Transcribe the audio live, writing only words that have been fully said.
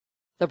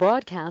The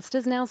broadcast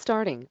is now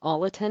starting.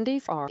 All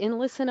attendees are in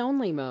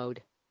listen-only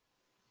mode.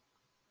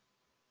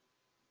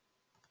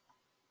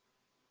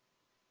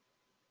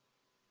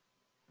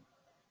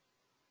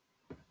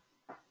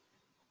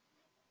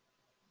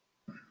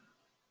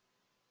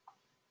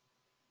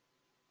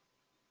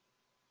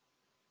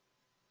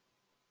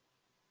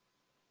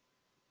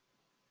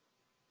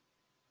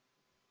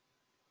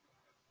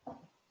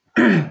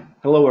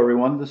 Hello,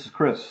 everyone. This is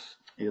Chris.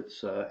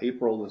 It's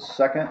April the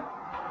 2nd.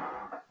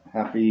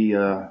 Happy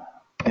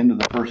end of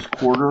the first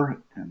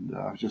quarter. And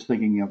I was just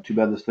thinking, too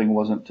bad this thing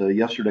wasn't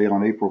yesterday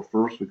on April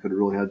 1st. We could have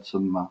really had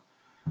some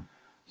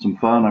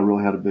fun. I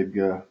really had a big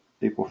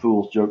April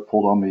Fool's joke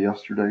pulled on me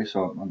yesterday.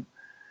 So I'm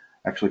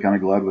actually kind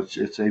of glad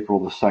it's April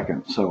the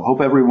 2nd. So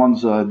hope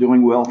everyone's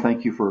doing well.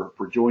 Thank you for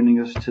joining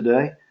us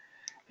today.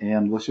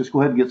 And let's just go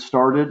ahead and get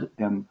started.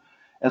 And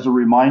as a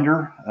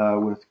reminder,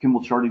 with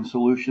Kimble Charting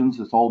Solutions,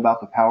 it's all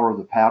about the power of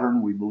the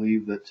pattern. We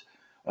believe that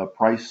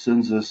price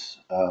sends us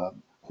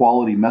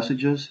quality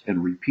messages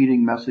and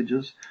repeating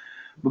messages.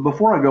 But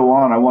before I go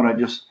on, I want to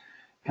just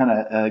kind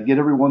of get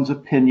everyone's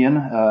opinion,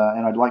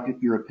 and I'd like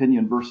your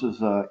opinion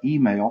versus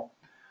email.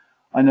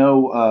 I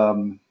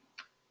know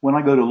when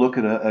I go to look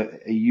at a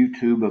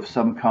YouTube of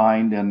some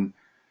kind, and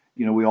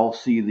we all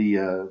see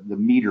the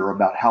meter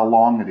about how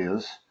long it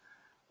is.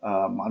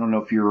 I don't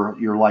know if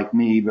you're like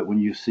me, but when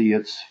you see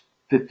it's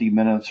 50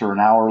 minutes or an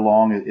hour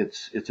long,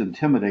 it's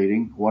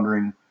intimidating,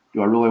 wondering,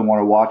 do I really want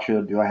to watch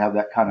it? Do I have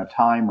that kind of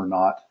time or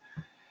not?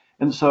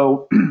 And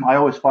so I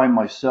always find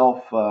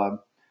myself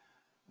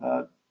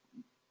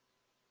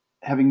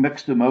having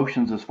mixed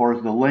emotions as far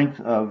as the length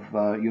of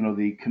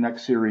the Connect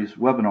series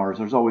webinars.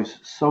 There's always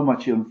so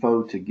much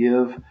info to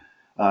give,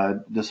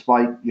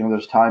 despite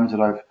there's times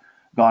that I've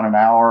gone an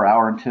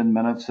hour and 10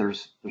 minutes.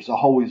 There's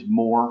always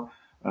more.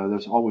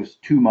 There's always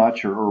too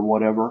much or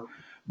whatever.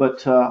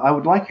 But I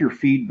would like your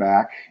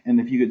feedback, and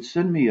if you could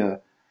send me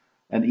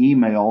an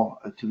email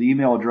to the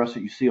email address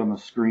that you see on the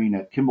screen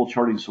at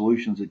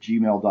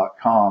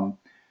kimblechartingsolutions@gmail.com.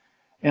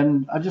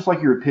 And I'd just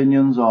like your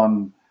opinions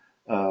on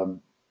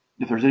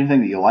if there's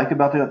anything that you like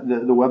about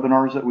the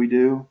webinars that we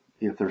do,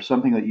 if there's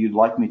something that you'd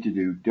like me to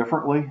do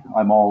differently.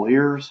 I'm all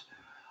ears.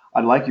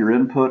 I'd like your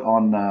input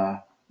on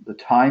the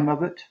time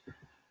of it.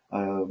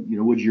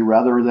 Would you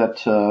rather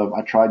that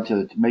I tried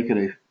to make it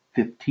a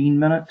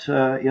 15-minute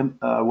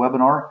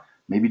webinar,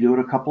 maybe do it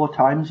a couple of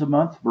times a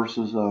month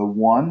versus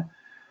one?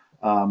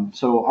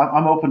 So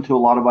I'm open to a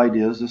lot of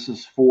ideas. This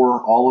is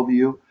for all of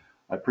you.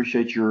 I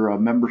appreciate your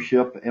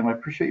membership, and I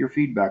appreciate your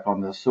feedback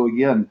on this. So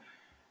again,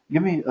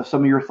 give me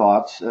some of your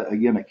thoughts,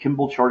 again, at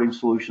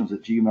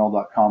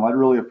kimblechartingsolutions@gmail.com. I'd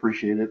really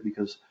appreciate it,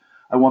 because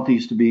I want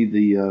these to be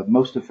the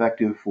most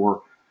effective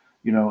for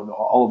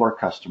all of our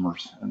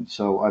customers. And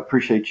so I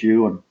appreciate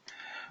you. And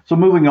so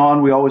moving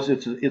on,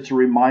 it's a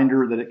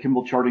reminder that at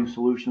Kimble Charting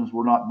Solutions,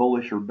 we're not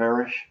bullish or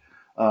bearish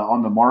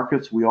on the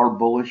markets. We are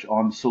bullish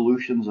on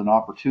solutions and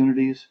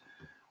opportunities.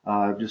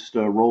 I've just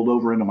rolled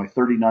over into my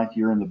 39th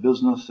year in the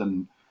business,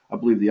 and I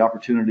believe the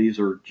opportunities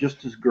are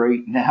just as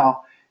great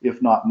now,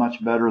 if not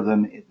much better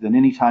than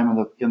any time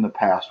in the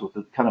past, with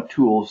the kind of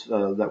tools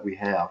that we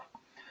have.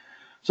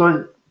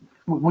 So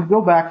we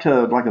go back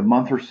to like a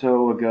month or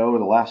so ago,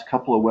 the last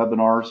couple of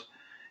webinars.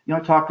 I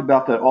talked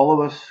about that all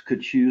of us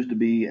could choose to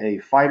be a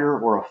fighter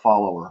or a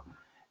follower,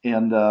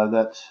 and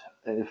that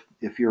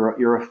if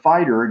you're a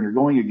fighter and you're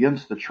going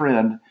against the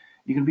trend,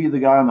 you can be the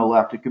guy on the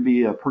left. It can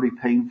be pretty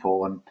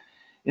painful. And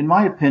in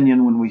my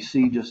opinion, when we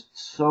see just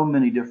so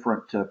many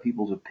different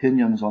people's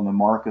opinions on the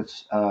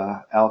markets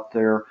out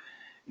there,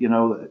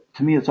 to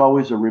me it's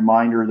always a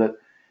reminder that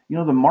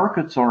the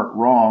markets aren't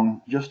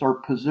wrong, just our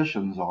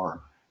positions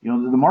are. The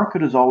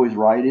market is always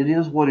right. It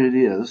is what it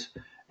is.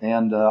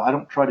 And I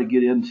don't try to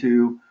get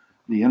into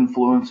the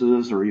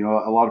influences, or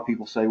a lot of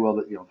people say, well,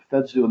 the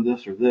Fed's doing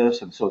this or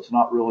this, and so it's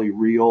not really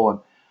real. And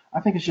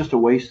I think it's just a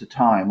waste of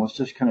time. Let's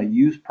just kind of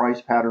use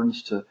price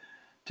patterns to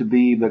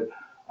be. But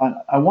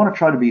I want to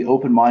try to be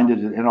open-minded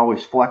and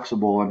always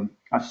flexible. And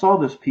I saw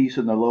this piece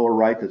in the lower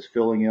right that's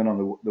filling in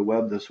on the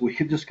web this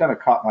week. It just kind of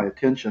caught my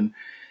attention.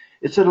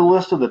 It's a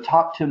list of the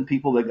top 10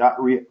 people that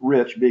got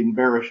rich being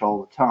bearish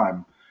all the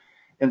time.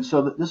 And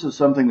so this is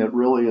something that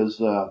really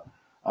is, I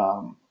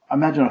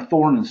imagine, a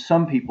thorn in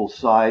some people's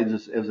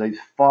sides as they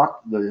fought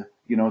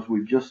as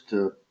we've just,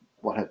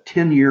 had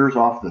 10 years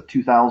off the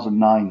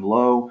 2009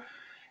 low.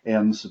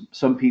 And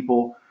some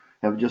people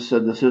have just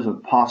said this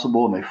isn't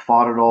possible, and they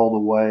fought it all the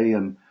way.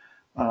 And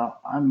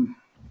I'm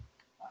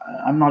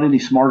not any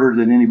smarter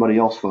than anybody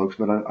else, folks,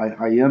 but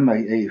I am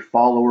a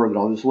follower that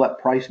I'll just let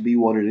price be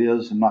what it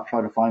is and not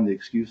try to find the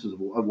excuses of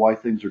why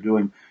things are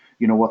doing,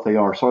 what they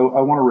are. So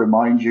I want to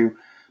remind you,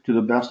 to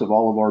the best of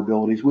all of our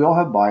abilities, we all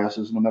have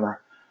biases, no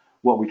matter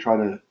what we try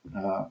to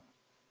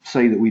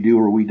say that we do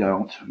or we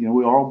don't.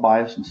 We are all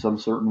biased in some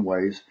certain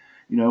ways,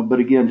 but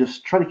again,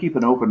 just try to keep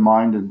an open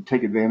mind and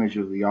take advantage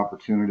of the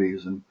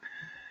opportunities. And,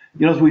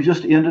 as we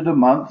just ended a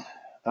month,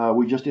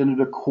 we just ended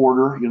a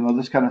quarter,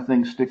 this kind of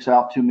thing sticks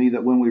out to me,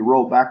 that when we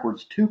roll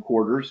backwards 2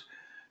 quarters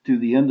to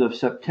the end of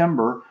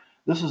September,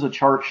 this is a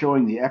chart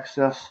showing the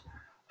excess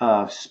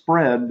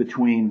spread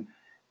between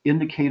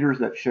indicators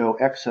that show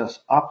excess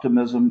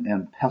optimism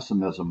and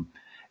pessimism.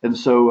 And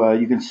so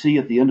you can see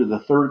at the end of the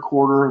third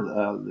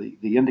quarter,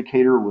 the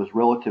indicator was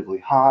relatively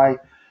high.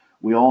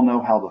 We all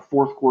know how the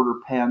fourth quarter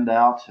panned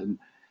out, and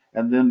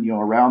then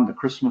around the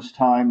Christmas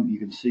time, you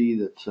can see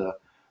that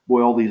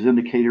boy, all these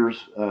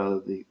indicators,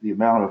 the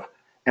amount of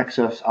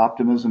excess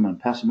optimism and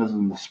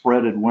pessimism, the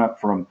spread had went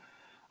from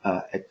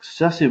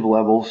excessive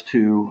levels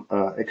to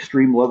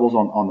extreme levels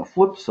on the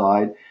flip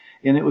side,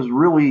 and it was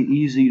really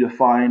easy to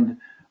find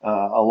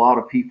a lot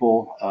of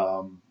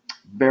people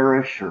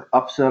bearish or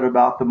upset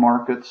about the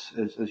markets,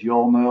 as you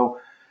all know.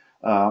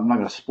 I'm not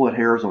going to split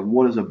hairs on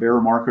what is a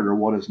bear market or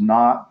what is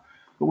not,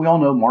 but we all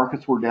know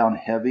markets were down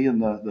heavy in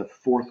the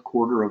fourth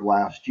quarter of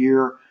last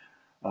year.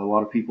 A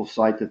lot of people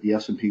cite that the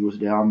S&P was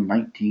down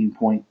 19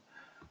 point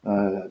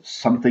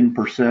something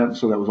percent,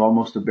 so that was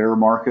almost a bear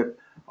market.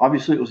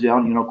 Obviously, it was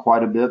down,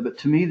 quite a bit, but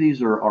to me,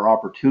 these are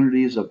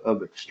opportunities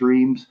of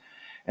extremes.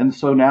 And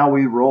so now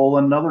we roll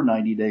another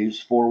 90 days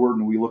forward,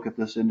 and we look at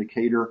this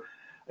indicator,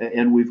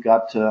 and we've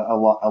got a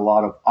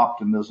lot of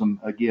optimism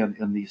again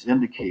in these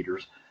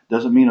indicators.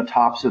 Doesn't mean a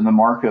top's in the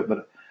market,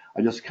 but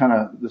I just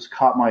this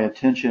caught my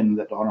attention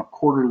that on a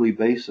quarterly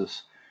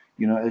basis,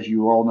 as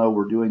you all know,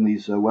 we're doing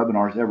these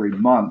webinars every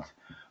month,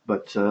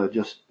 but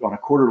just on a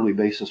quarterly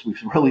basis,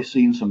 we've really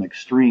seen some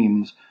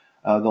extremes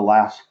the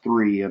last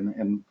three,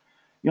 and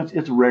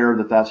it's rare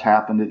that that's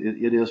happened.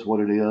 It is what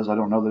it is. I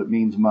don't know that it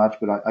means much,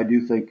 but I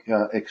do think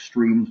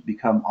extremes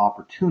become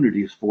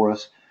opportunities for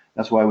us.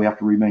 That's why we have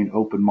to remain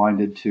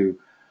open-minded to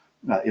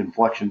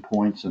inflection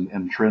points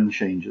and trend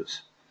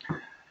changes.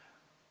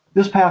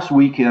 This past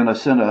weekend, I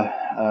sent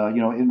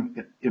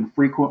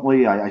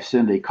infrequently, I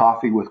send a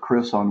coffee with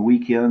Chris on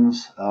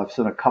weekends. I've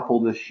sent a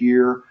couple this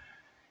year.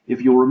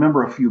 If you'll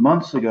remember a few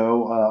months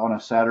ago on a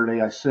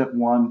Saturday, I sent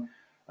one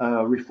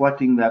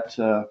reflecting that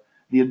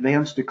the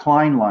advanced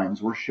decline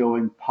lines were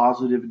showing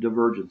positive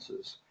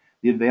divergences.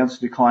 The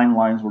advanced decline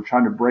lines were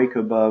trying to break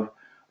above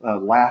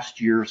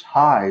last year's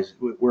highs,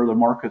 where the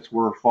markets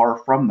were far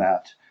from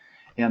that.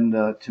 And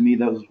to me,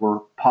 those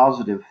were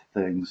positive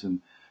things. And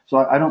so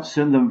I don't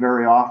send them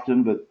very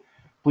often, but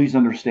please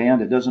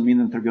understand, it doesn't mean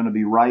that they're going to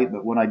be right.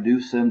 But when I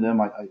do send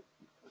them,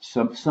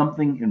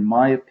 something, in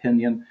my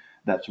opinion,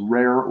 that's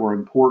rare or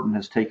important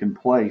has taken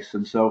place.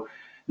 And so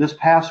this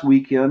past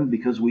weekend,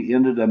 because we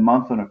ended a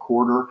month and a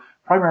quarter,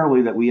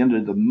 primarily that we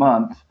ended the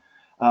month,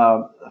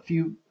 a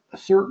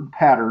certain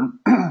pattern,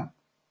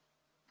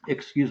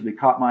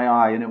 caught my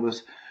eye, and it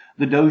was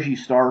the doji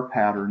star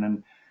pattern.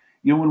 And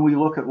when we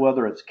look at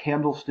whether it's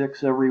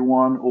candlesticks,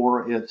 everyone,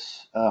 or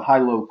it's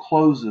high-low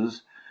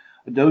closes,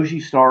 a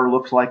doji star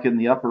looks like in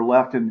the upper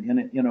left,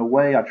 and in a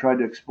way, I tried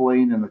to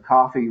explain in the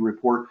coffee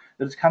report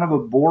that it's kind of a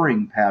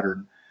boring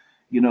pattern.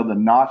 The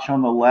notch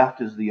on the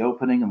left is the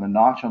opening, and the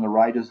notch on the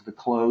right is the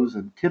close,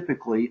 and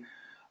typically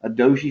a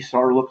doji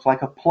star looks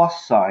like a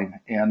plus sign,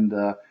 and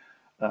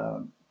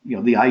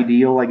the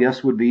ideal, I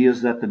guess, would be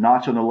is that the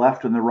notch on the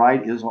left and the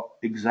right is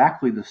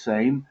exactly the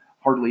same.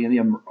 Hardly any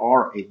of them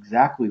are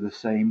exactly the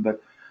same,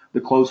 but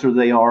the closer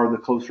they are, the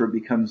closer it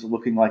becomes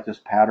looking like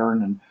this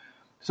pattern. And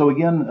so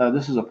again,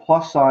 this is a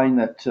plus sign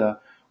that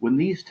when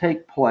these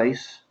take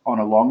place on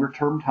a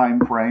longer-term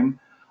time frame,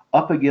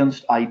 up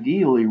against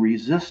ideally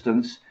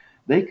resistance,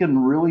 they can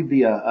really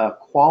be a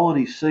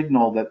quality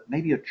signal that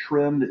maybe a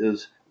trend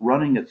is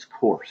running its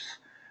course,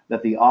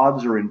 that the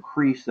odds are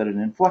increased that an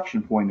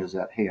inflection point is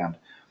at hand.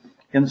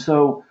 And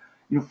so,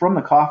 from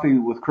the Coffee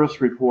with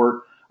Chris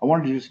report, I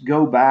wanted to just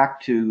go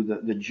back to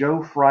the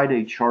Joe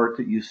Friday chart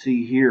that you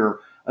see here,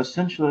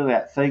 essentially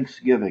at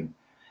Thanksgiving.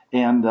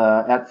 And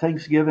at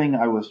Thanksgiving,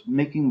 I was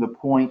making the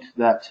point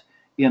that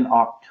in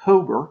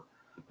October,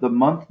 the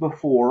month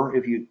before,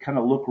 if you kind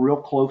of look real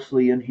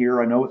closely in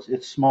here, I know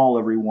it's small,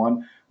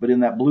 everyone, but in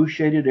that blue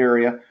shaded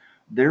area,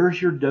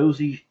 there's your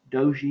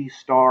doji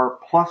star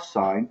plus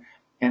sign,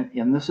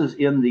 and this is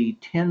in the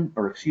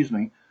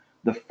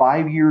the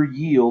 5-year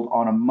yield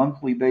on a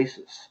monthly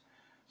basis.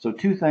 So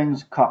two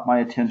things caught my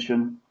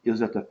attention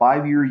is that the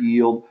 5-year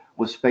yield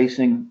was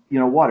facing,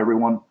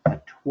 everyone, a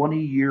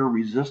 20-year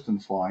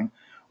resistance line.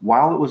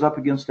 While it was up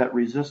against that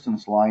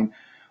resistance line,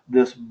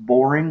 this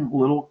boring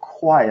little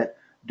quiet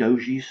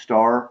doji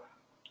star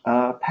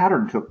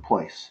pattern took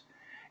place.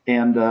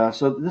 And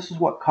so this is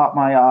what caught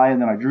my eye,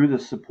 and then I drew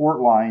this support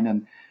line,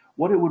 and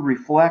what it would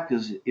reflect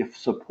is if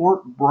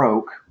support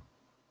broke,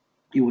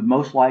 it would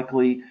most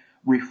likely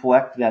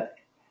reflect that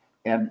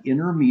an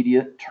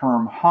intermediate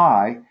term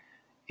high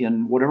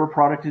in whatever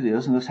product it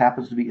is, and this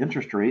happens to be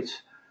interest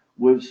rates,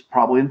 was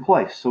probably in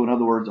place. So in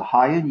other words, a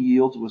high in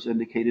yields was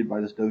indicated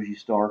by this doji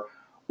star,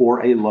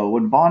 or a low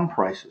in bond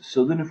prices.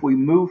 So then if we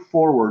move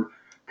forward,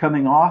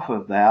 coming off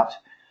of that,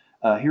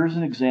 here's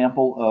an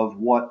example of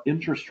what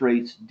interest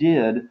rates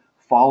did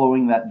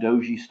following that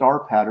doji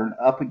star pattern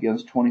up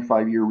against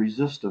 25-year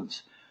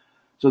resistance.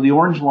 So the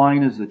orange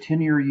line is the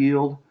 10-year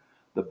yield,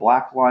 the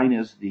black line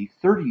is the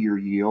 30-year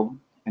yield,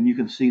 and you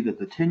can see that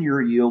the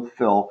 10-year yield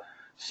fell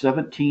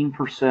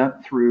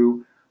 17%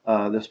 through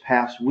this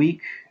past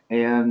week,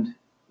 and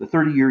the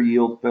 30-year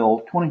yield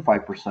fell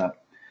 25%.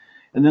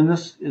 And then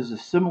this is a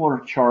similar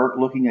chart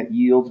looking at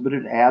yields, but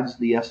it adds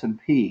the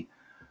S&P.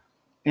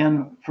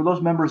 And for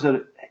those members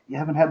that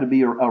haven't had to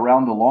be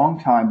around a long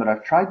time, but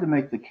I've tried to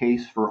make the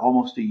case for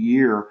almost a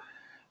year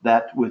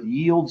that with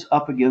yields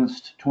up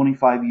against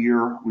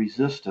 25-year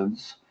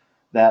resistance,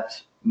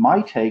 that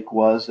my take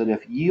was that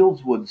if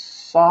yields would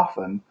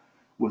soften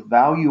with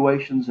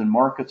valuations and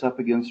markets up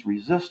against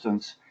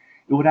resistance,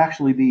 it would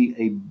actually be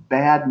a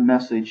bad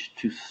message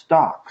to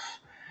stocks.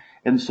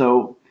 And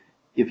so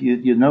if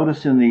you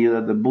notice in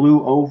the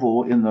blue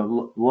oval in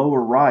the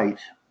lower right,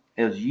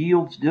 as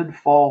yields did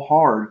fall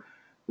hard,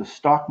 the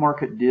stock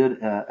market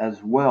did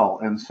as well.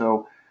 And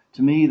so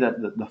to me,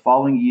 that the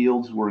falling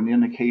yields were an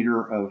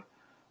indicator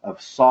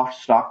of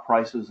soft stock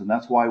prices, and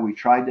that's why we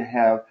tried to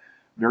have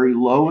very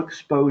low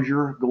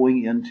exposure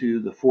going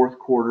into the fourth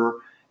quarter,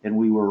 and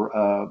we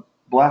were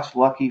blessed,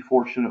 lucky,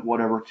 fortunate,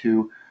 whatever,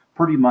 to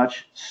pretty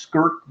much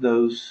skirt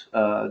those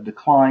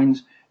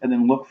declines and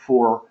then look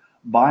for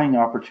buying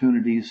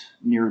opportunities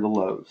near the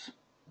lows.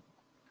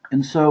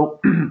 And so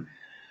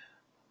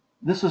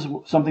this is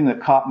something that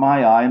caught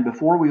my eye. And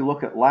before we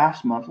look at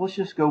last month, let's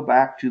just go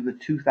back to the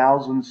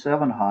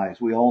 2007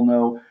 highs. We all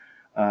know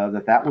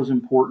that was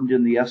important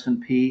in the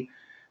S&P,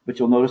 but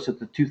you'll notice at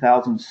the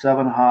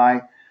 2007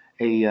 high,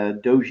 a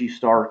doji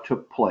star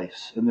took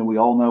place. And then we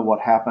all know what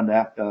happened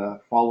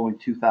following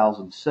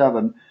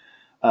 2007.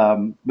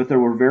 But there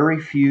were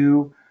very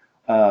few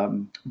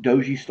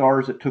doji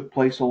stars that took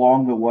place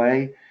along the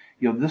way.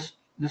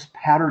 This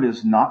pattern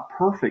is not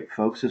perfect,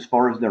 folks, as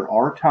far as there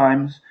are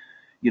times,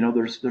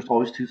 there's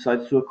always two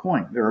sides to a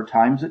coin. There are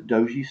times that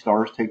doji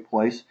stars take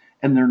place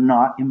and they're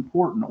not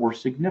important or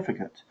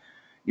significant.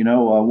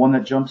 One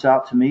that jumps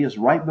out to me is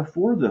right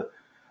before the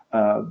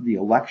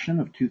election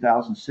of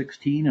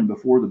 2016 and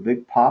before the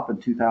big pop in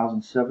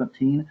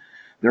 2017.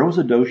 There was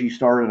a doji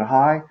star at a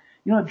high.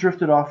 It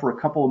drifted off for a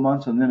couple of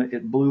months and then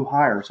it blew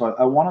higher. So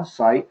I want to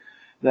cite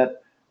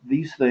that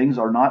these things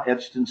are not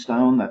etched in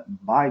stone,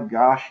 that by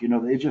gosh,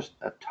 they just,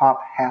 a top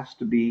has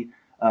to be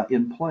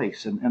in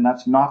place. And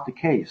that's not the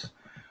case.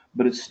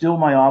 But it's still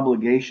my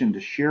obligation to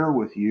share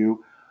with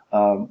you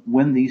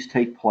when these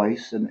take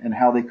place and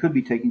how they could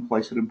be taking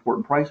place at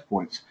important price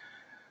points.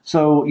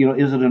 So,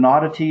 is it an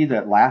oddity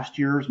that last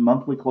year's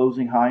monthly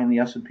closing high in the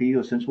S&P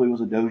essentially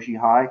was a doji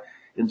high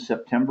in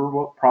September?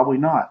 Well, probably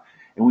not.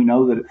 And we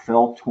know that it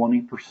fell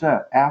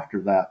 20%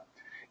 after that.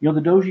 The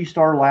doji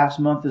star last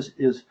month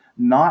is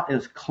not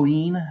as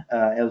clean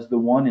as the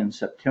one in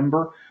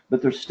September,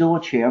 but there's still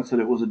a chance that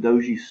it was a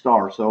doji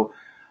star. So,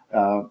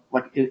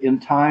 like in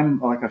time,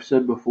 like I've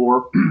said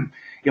before,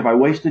 if I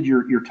wasted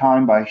your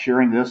time by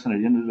sharing this and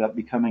it ended up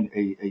becoming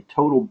a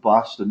total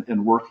bust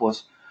and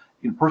worthless,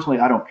 personally,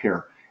 I don't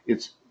care.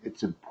 It's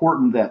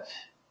important that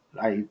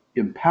I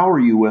empower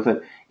you with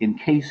it in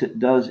case it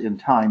does in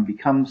time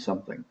become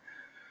something.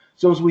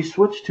 So as we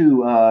switch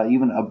to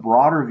even a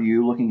broader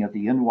view, looking at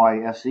the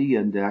NYSE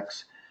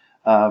index,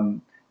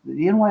 the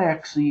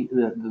NYSE,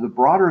 the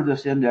broader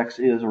this index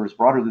is, or is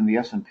broader than the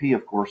S&P,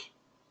 of course,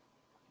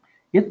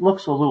 it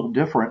looks a little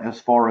different as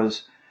far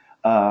as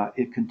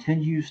it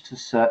continues to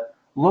set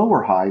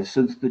lower highs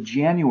since the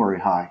January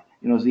high.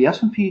 As the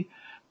S&P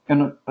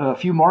and a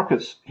few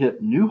markets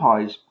hit new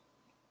highs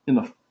in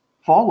the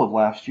fall of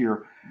last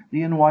year,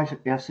 the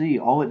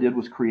NYSE, all it did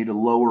was create a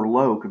lower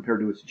low compared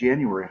to its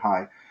January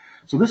high.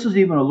 So this is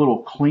even a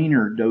little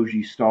cleaner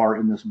doji star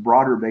in this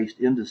broader based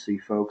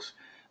indice, folks,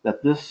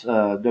 that this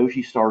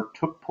doji star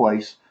took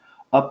place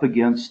up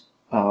against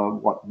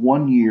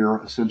 1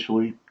 year,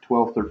 essentially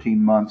 12,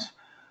 13 months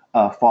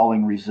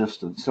falling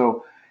resistance.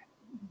 So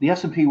the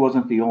S&P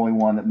wasn't the only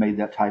one that made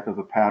that type of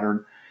a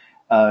pattern.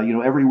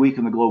 Every week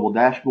in the global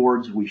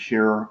dashboards, we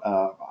share,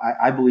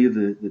 I believe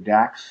the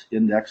DAX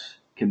index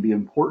can be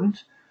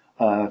important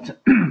to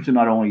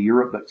not only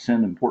Europe, but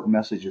send important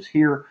messages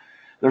here.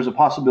 There's a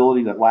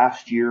possibility that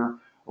last year,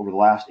 over the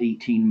last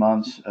 18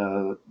 months,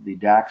 the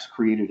DAX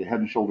created a head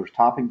and shoulders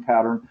topping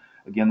pattern.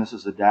 Again, this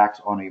is the DAX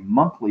on a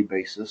monthly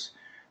basis.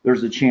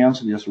 There's a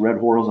chance that this red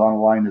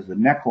horizontal line is the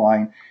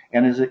neckline.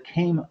 And as it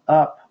came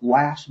up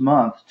last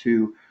month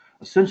to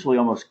essentially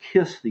almost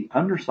kiss the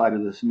underside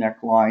of this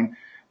neckline,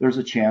 there's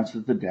a chance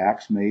that the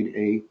DAX made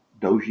a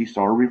doji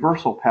star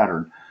reversal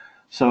pattern.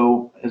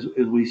 So as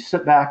we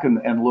sit back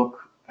and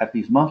look at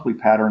these monthly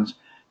patterns,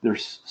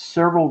 there's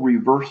several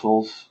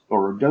reversals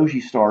or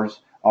doji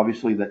stars,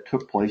 obviously, that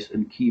took place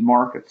in key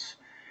markets.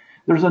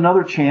 There's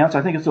another chance.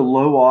 I think it's a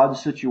low odds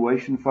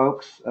situation,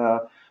 folks.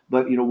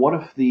 But what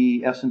if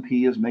the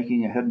S&P is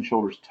making a head and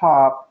shoulders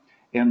top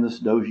and this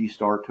doji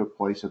star took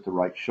place at the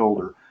right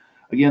shoulder?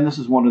 Again, this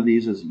is one of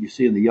these, as you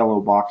see in the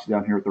yellow box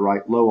down here at the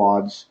right, low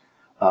odds,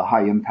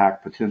 high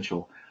impact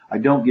potential. I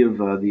don't give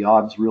the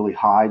odds really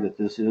high that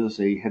this is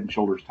a head and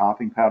shoulders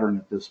topping pattern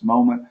at this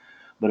moment.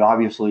 But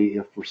obviously,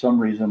 if for some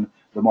reason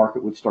the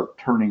market would start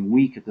turning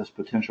weak at this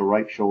potential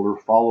right shoulder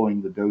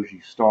following the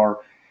doji star,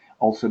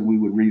 all of a sudden we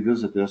would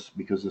revisit this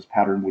because this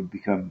pattern would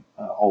become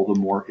all the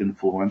more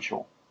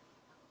influential.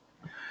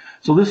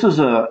 So this is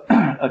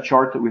a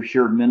chart that we've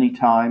shared many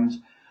times.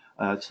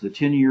 It's the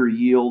 10-year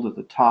yield at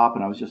the top,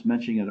 and I was just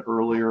mentioning it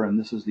earlier, and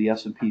this is the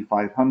S&P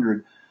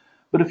 500.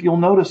 But if you'll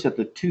notice at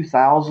the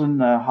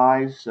 2000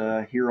 highs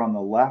here on the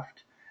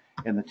left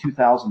and the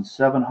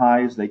 2007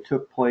 highs, they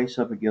took place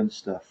up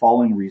against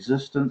falling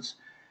resistance.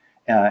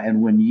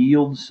 And when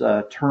yields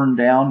turned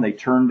down, they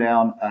turned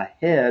down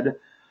ahead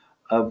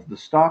of the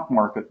stock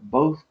market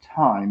both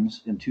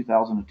times in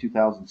 2000 and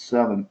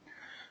 2007.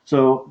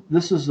 So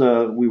this is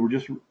we were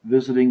just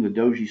visiting the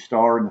Doji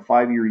Star and the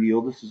 5-year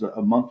yield. This is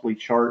a monthly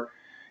chart.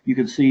 You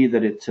can see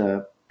that it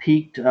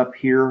peaked up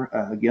here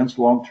against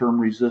long-term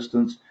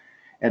resistance,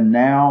 and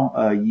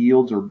now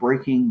yields are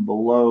breaking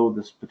below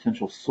this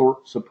potential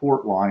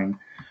support line,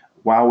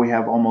 while we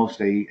have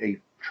almost a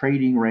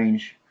trading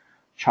range,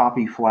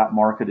 choppy flat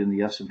market in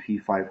the S&P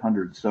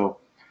 500. So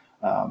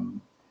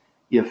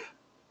if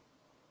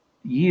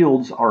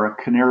yields are a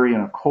canary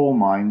in a coal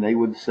mine, they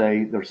would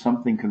say there's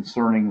something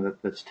concerning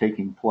that's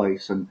taking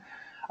place. And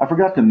I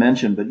forgot to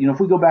mention, but if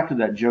we go back to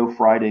that Joe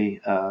Friday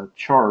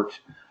chart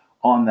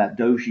on that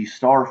Doji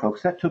Star,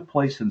 folks, that took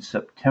place in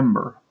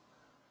September.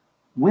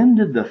 When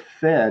did the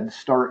Fed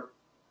start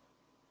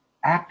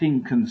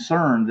acting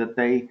concerned that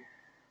they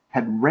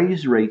had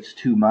raised rates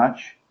too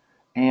much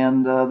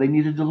and they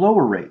needed to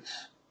lower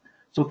rates?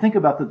 So think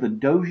about that. The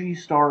Doji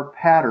Star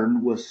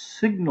pattern was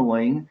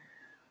signaling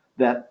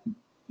that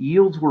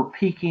yields were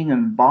peaking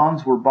and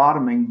bonds were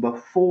bottoming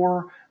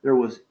before there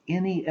was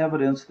any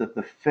evidence that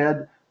the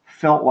Fed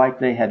felt like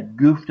they had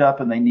goofed up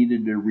and they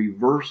needed to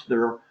reverse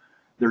their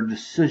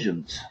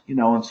decisions.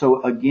 And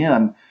so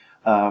again,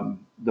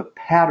 the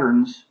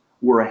patterns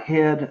were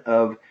ahead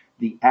of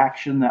the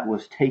action that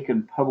was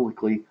taken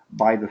publicly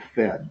by the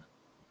Fed.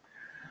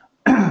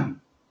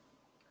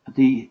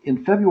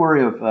 In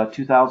February of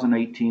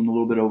 2018, a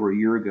little bit over a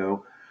year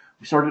ago,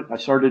 I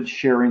started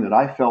sharing that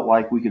I felt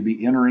like we could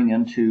be entering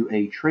into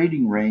a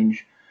trading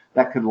range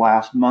that could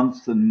last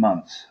months and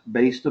months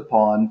based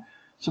upon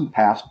some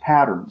past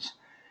patterns.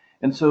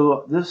 And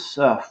so this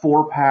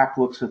 4-pack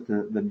looks at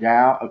the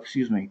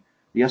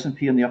the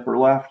S&P in the upper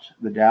left,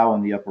 the Dow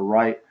in the upper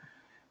right,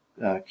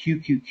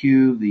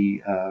 QQQ,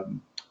 the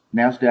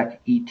NASDAQ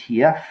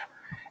ETF,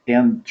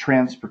 and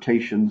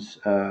transportation's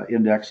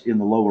index in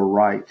the lower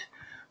right.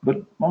 But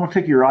I'm going to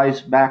take your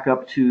eyes back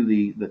up to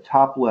the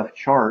top left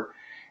chart.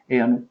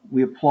 And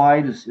we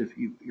applied, as if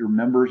you're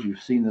members,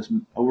 you've seen this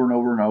over and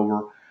over and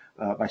over.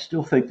 I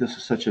still think this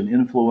is such an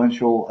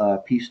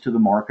influential piece to the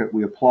market.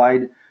 We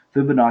applied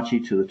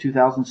Fibonacci to the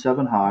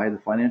 2007 high, the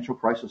financial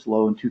crisis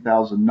low in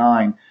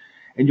 2009.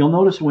 And you'll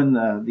notice when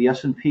the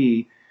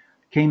S&P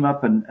came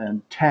up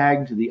and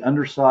tagged the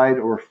underside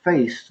or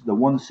faced the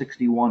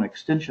 161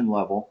 extension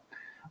level,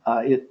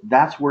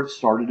 that's where it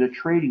started a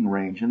trading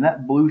range. And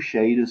that blue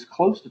shade is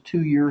close to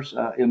 2 years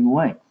in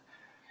length.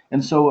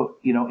 And so,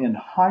 in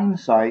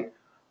hindsight,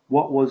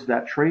 what was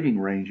that trading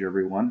range,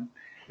 everyone?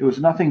 It was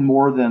nothing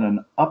more than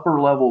an upper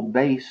level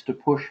base to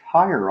push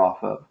higher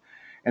off of.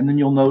 And then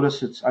you'll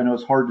notice I know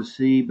it's hard to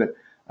see, but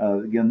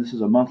again, this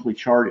is a monthly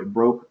chart. It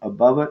broke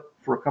above it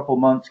for a couple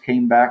months,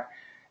 came back,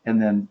 and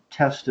then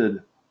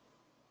tested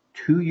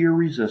 2-year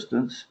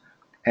resistance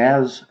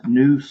as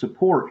new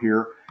support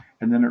here,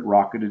 and then it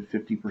rocketed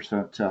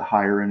 50%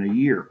 higher in a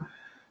year.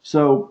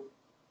 So,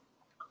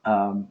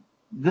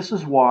 this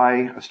is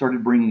why I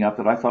started bringing up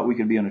that I thought we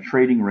could be in a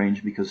trading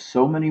range, because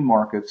so many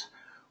markets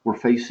were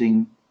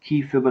facing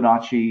key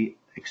Fibonacci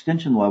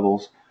extension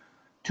levels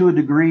to a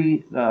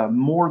degree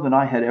more than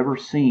I had ever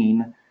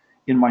seen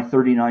in my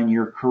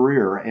 39-year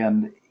career.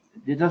 And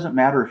it doesn't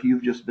matter if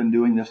you've just been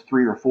doing this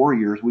 3 or 4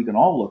 years. We can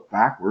all look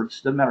backwards.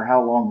 It doesn't matter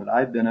how long that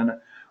I've been in it.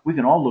 We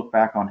can all look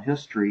back on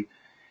history.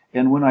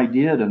 And when I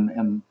did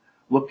and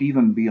looked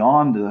even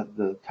beyond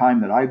the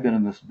time that I've been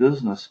in this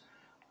business,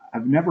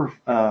 I've never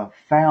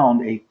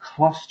found a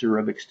cluster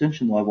of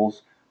extension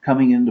levels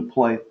coming into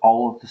play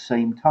all at the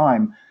same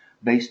time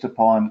based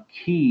upon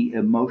key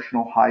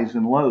emotional highs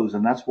and lows.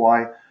 And that's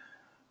why,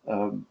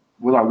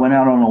 whether I went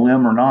out on a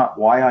limb or not,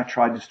 why I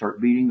tried to start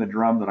beating the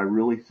drum that I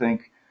really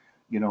think,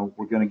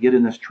 we're going to get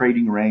in this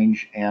trading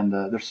range, and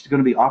there's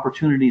going to be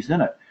opportunities in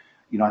it.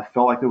 I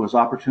felt like there was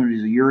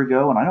opportunities a year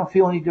ago, and I don't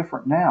feel any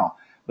different now.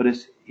 But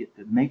it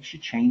makes you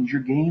change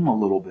your game a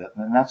little bit,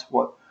 and that's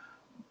what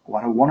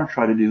I want to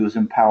try to do, is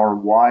empower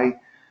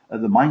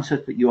the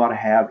mindset that you ought to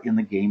have in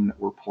the game that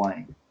we're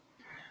playing.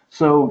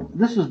 So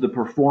this is the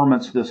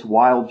performance, this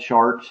wild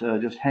chart.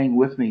 Just hang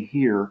with me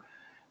here.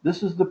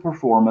 This is the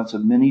performance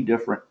of many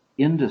different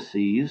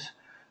indices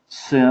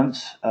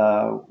since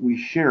we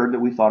shared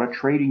that we thought a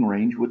trading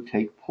range would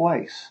take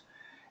place.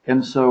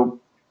 And so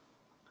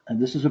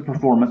this is a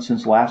performance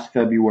since last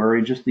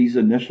February, just these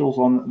initials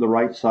on the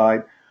right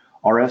side.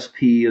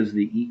 RSP is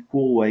the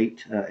equal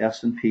weight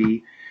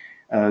S&P.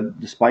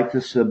 Despite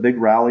this big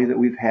rally that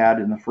we've had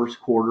in the first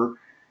quarter,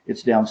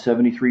 it's down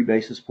 73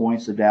 basis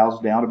points. The Dow's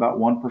down about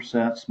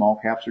 1%. Small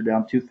caps are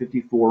down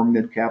 254.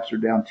 Mid caps are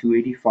down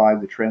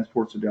 285. The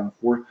transports are down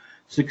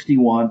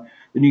 461.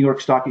 The New York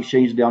Stock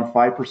Exchange is down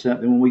 5%.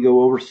 And when we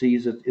go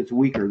overseas, it's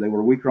weaker. They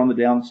were weaker on the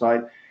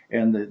downside,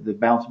 and the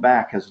bounce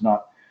back has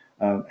not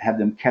had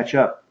them catch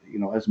up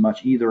as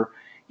much either.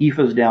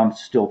 EFA is down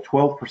still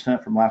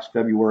 12% from last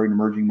February, and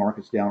emerging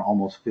markets down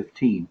almost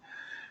 15.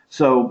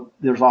 So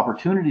there's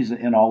opportunities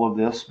in all of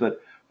this,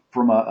 but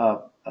from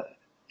a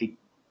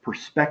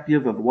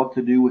perspective of what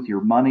to do with your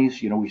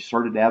monies, we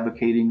started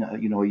advocating,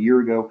 a year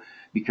ago.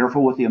 Be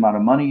careful with the amount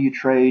of money you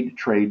trade.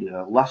 Trade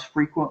less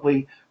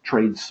frequently.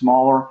 Trade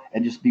smaller,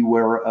 and just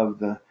beware of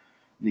the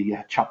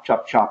chop,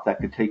 chop, chop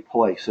that could take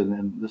place. And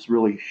then this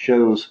really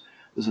shows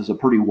this is a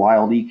pretty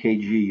wild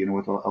EKG,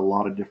 with a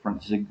lot of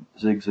different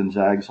zigs and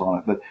zags on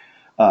it. But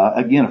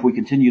again, if we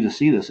continue to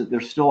see this,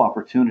 there's still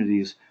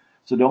opportunities.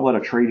 So don't let a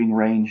trading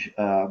range,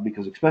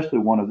 because especially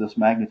one of this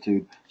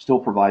magnitude, still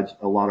provides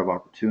a lot of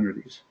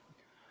opportunities.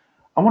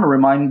 I want to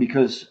remind you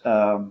because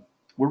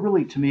we're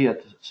really, to me,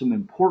 at some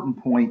important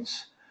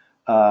points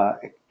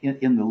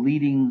in the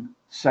leading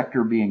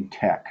sector being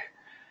tech.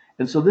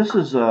 And so this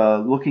is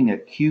looking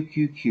at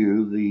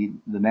QQQ, the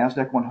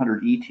NASDAQ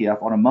 100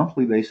 ETF, on a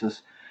monthly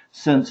basis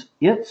since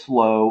its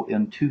low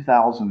in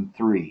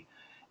 2003.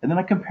 And then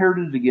I compared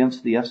it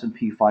against the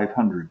S&P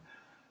 500.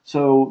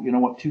 So,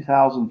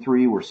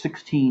 2003 were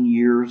 16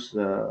 years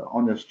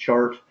on this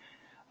chart.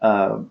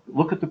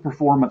 Look at the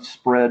performance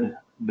spread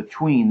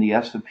between the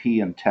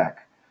S&P and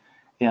tech.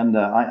 And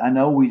I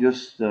know we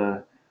just,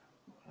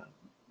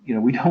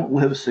 we don't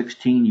live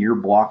 16-year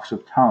blocks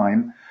of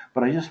time,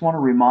 but I just want to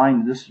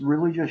remind, this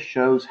really just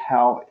shows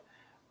how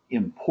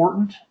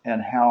important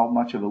and how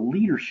much of a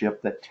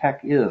leadership that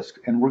tech is.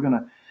 And we're going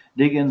to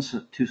dig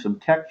into some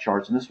tech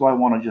charts, and this is why I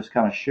want to just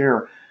kind of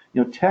share,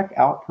 tech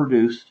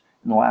outproduced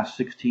in the last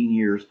 16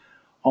 years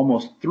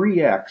almost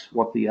 3x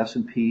what the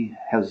S&P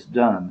has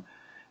done.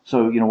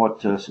 So,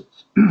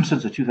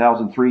 since the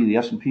 2003, the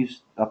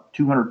S&P's up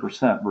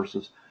 200%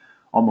 versus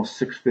almost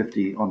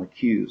 650 on the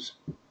Qs.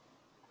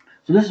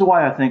 So this is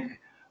why I think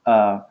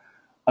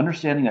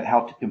understanding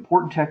how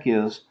important tech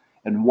is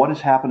and what is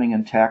happening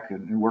in tech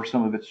and where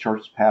some of its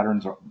charts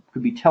patterns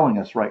could be telling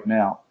us right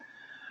now.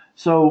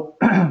 So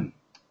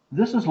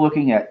this is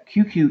looking at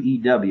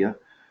QQEW,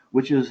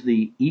 which is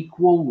the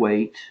equal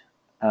weight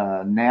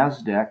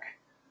NASDAQ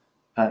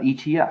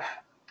ETF.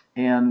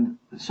 And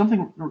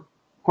something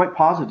quite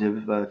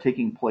positive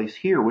taking place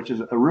here, which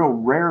is a real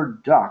rare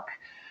duck.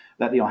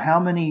 That how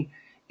many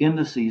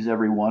indices,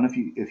 everyone,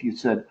 if you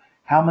said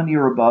how many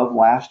are above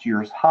last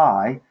year's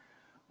high,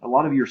 a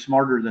lot of you are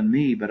smarter than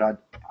me, but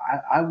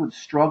I would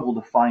struggle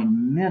to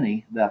find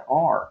many that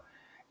are,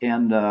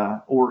 and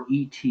or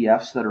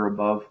ETFs that are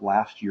above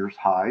last year's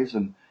highs,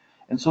 and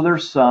so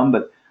there's some,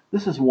 but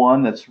this is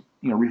one that's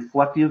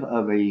reflective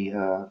of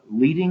a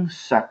leading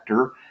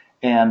sector.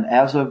 And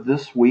as of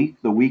this week,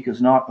 the week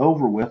is not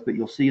over with, but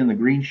you'll see in the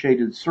green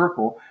shaded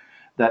circle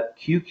that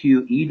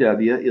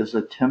QQEW is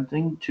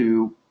attempting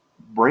to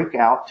break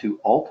out to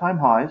all-time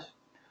highs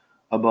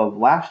above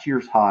last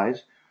year's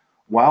highs,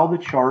 while the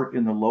chart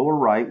in the lower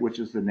right, which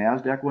is the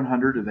NASDAQ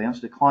 100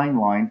 advanced decline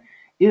line,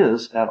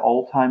 is at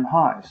all-time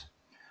highs.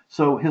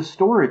 So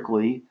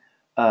historically,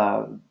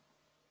 the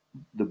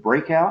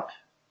breakout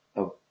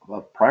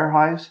of prior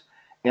highs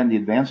and the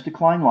advanced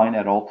decline line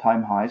at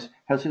all-time highs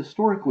has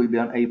historically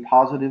been a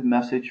positive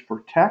message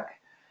for tech.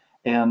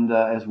 And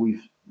as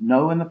we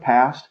know in the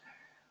past,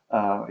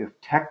 if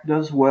tech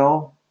does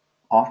well,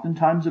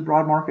 oftentimes the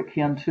broad market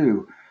can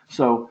too.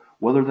 So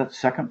whether that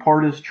second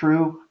part is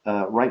true,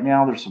 right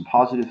now there's some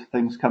positive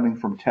things coming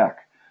from tech.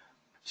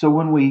 So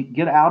when we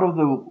get out of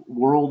the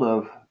world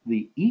of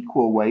the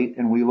equal weight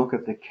and we look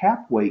at the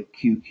cap weight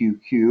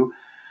QQQ,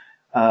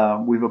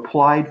 we've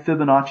applied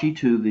Fibonacci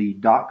to the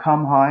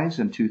dot-com highs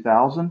in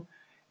 2000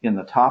 in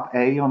the top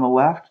A on the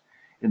left.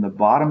 In the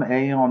bottom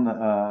A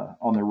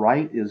on the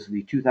right is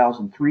the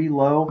 2003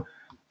 low,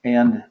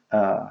 and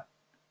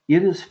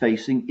it is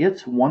facing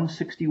its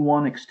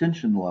 161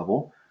 extension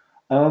level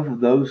of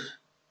those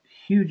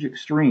huge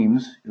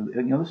extremes.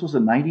 This was a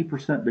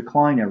 90%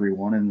 decline,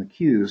 everyone, in the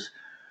Qs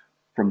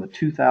from the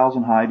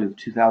 2000 high to the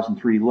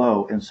 2003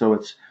 low, and so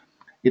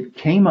it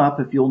came up,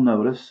 if you'll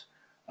notice,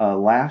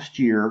 last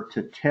year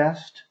to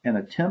test and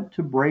attempt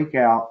to break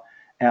out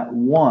at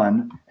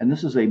 1, and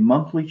this is a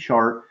monthly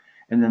chart,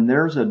 and then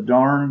there's a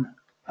darn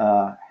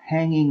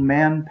hanging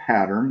man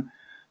pattern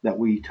that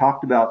we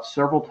talked about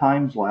several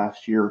times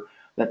last year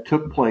that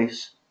took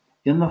place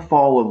in the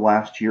fall of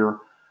last year,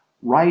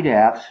 right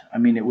at,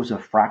 it was a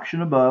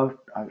fraction above,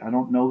 I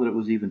don't know that it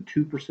was even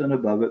 2%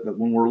 above it, but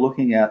when we're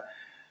looking at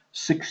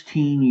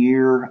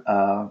 16-year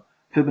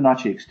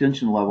Fibonacci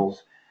extension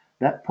levels,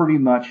 that pretty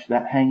much,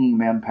 that hanging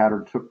man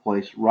pattern took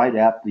place right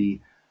at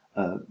the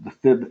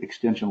fib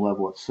extension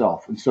level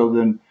itself. And so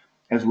then,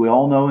 as we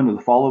all know, into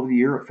the fall of the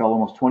year, it fell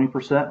almost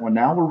 20%. Well,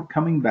 now we're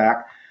coming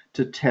back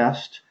to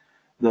test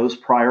those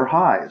prior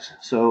highs.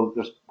 So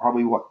there's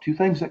probably, two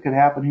things that could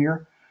happen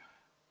here.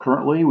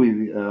 Currently,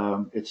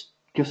 it's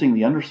kissing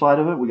the underside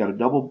of it. We got a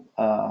double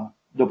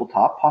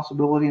top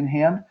possibility in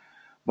hand.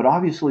 But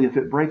obviously, if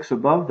it breaks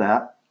above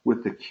that,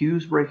 with the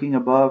Qs breaking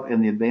above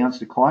and the advanced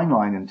decline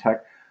line in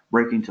tech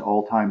breaking to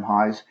all-time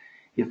highs,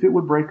 if it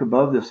would break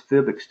above this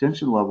fib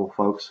extension level,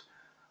 folks,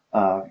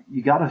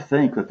 you got to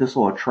think that this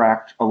will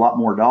attract a lot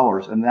more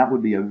dollars, and that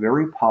would be a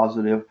very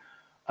positive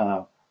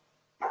uh,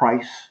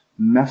 price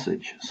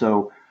message.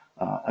 So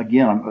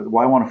again,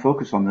 why I want to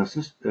focus on this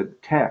is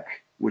tech,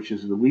 which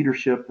is the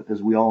leadership,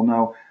 as we all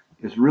know,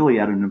 is really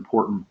at an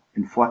important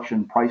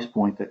inflection price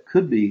point that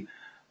could be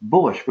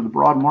bullish for the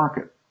broad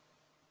market.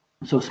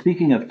 So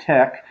speaking of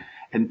tech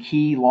and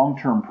key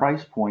long-term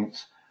price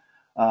points,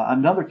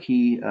 another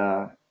key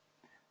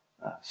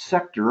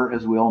sector,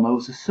 as we all know,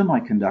 is the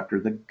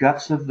semiconductor, the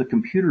guts of the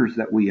computers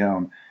that we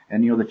own,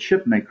 and the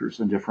chip makers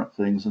and different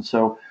things. And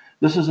so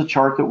this is a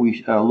chart that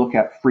we look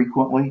at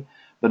frequently.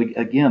 But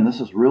again,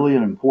 this is really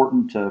an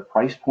important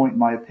price point, in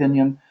my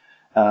opinion.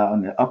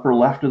 On the upper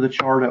left of the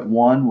chart at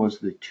 1 was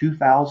the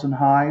 2000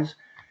 highs.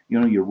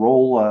 You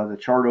roll the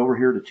chart over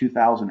here to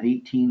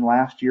 2018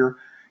 last year.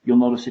 You'll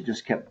notice it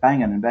just kept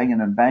banging and banging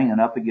and banging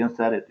up against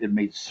that. It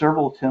made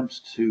several attempts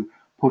to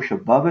push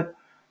above it.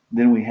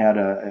 Then we had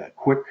a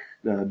quick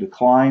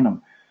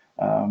decline.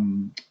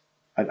 I'm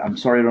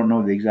sorry, I don't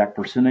know the exact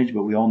percentage,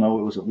 but we all know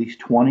it was at least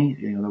 20.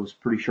 There was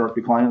a pretty sharp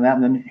decline in that.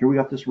 And then here we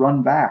got this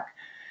run back.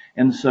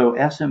 And so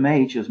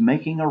SMH is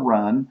making a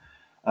run,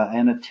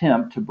 an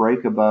attempt to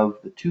break above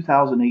the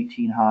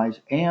 2018 highs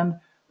and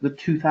the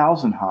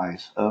 2000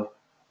 highs of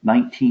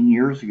 19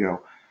 years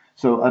ago.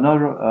 So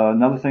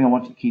another thing I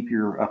want to keep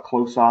your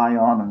close eye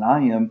on, and I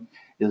am,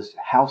 is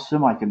how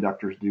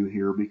semiconductors do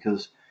here,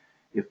 because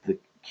if the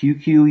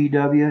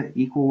QQEW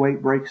equal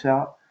weight breaks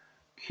out,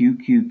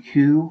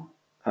 QQQ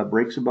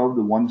breaks above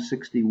the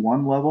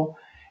 161 level,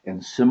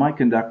 and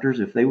semiconductors,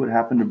 if they would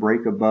happen to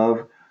break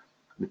above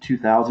the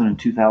 2000 and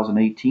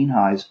 2018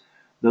 highs,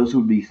 those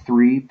would be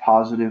 3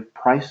 positive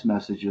price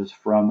messages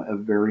from a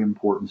very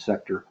important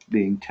sector,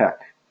 being tech.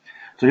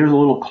 So here's a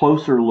little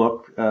closer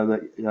look.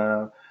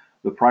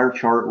 The prior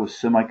chart was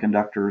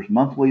semiconductors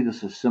monthly.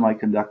 This is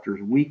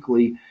semiconductors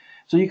weekly.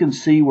 So you can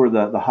see where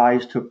the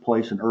highs took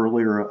place in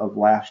earlier of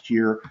last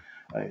year.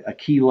 A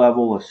key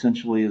level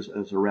essentially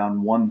is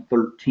around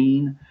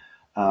 113.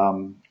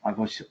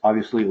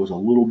 Obviously, it was a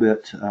little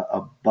bit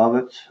above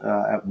it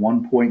at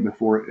one point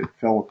before it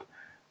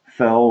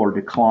fell or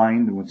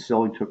declined when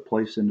selling took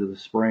place into the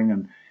spring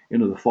and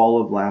into the fall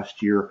of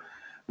last year.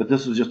 But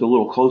this is just a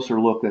little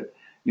closer look at,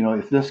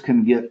 if this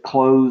can get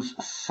close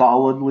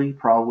solidly,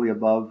 probably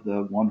above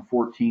the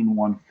 114,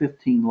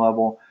 115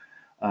 level,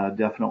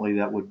 definitely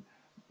that would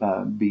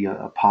be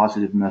a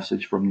positive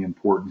message from the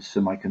important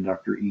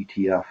semiconductor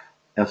ETF,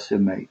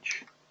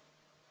 SMH.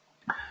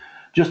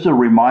 Just a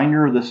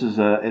reminder, this is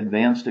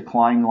advanced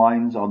decline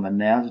lines on the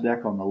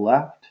NASDAQ on the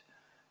left,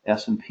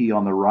 S&P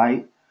on the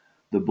right.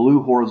 The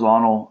blue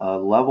horizontal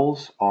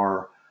levels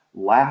are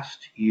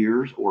last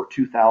year's or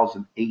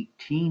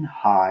 2018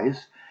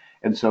 highs.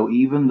 And so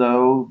even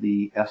though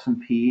the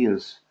S&P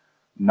is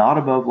not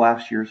above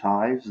last year's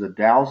highs, the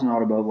Dow's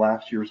not above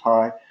last year's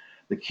high,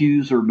 the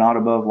Qs are not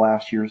above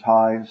last year's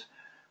highs,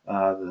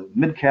 the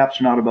mid caps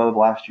are not above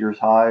last year's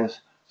highs,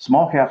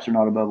 small caps are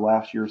not above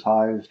last year's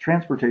highs,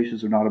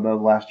 transportations are not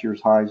above last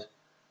year's highs,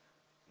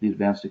 the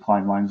advanced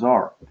decline lines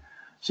are.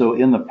 So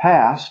in the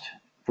past,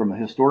 from a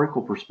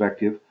historical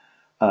perspective,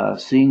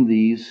 seeing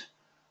these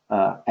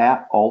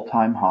at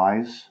all-time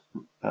highs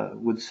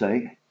would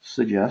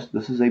suggest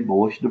this is a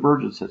bullish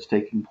divergence that's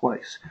taking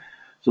place.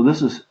 So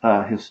this is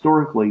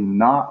historically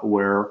not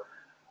where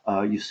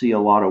you see a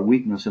lot of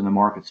weakness in the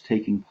markets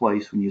taking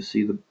place when you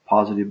see the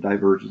positive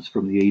divergence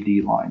from the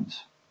AD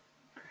lines.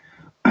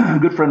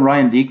 Good friend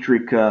Ryan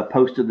Dietrich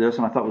posted this,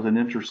 and I thought it was an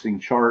interesting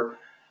chart.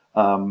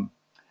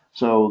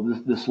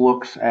 So this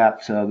looks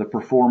at the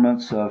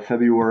performance of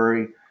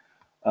February,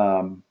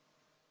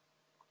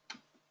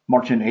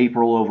 March and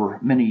April over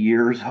many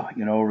years,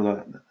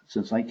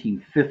 since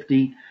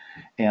 1950,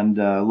 and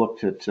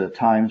looked at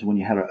times when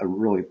you had a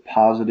really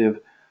positive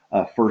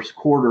first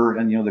quarter.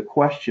 And the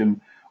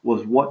question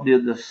was, what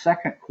did the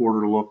second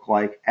quarter look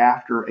like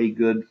after a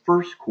good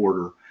first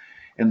quarter?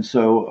 And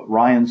so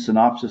Ryan's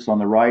synopsis on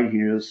the right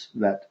here is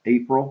that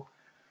April,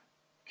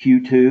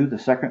 Q2, the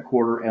second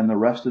quarter, and the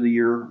rest of the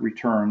year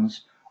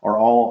returns are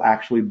all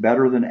actually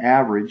better than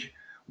average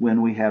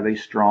when we have a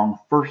strong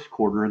first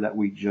quarter that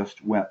we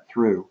just went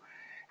through.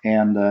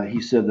 And he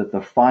said that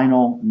the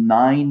final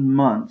 9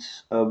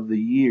 months of the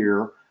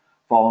year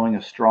following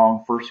a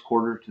strong first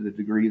quarter to the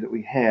degree that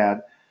we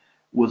had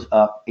was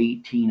up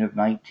 18 of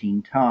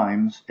 19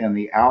 times, and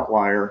the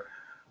outlier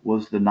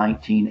was the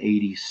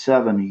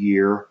 1987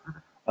 year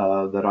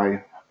that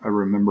I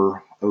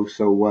remember oh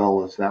so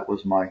well, as that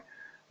was my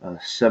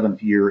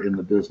 7th year in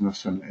the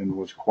business and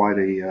was quite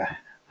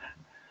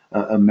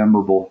a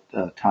memorable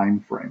time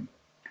frame.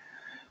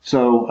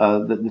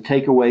 So the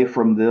takeaway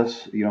from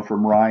this,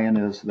 from Ryan,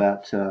 is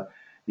that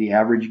the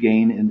average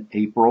gain in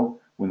April,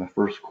 when the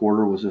first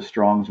quarter was as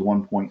strong as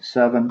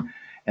 1.7,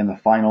 and the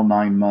final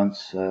 9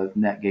 months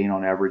net gain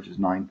on average is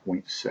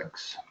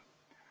 9.6.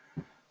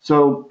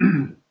 So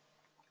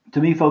to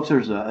me, folks,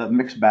 there's a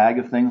mixed bag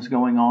of things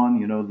going on.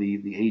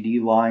 The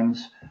AD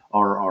lines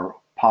are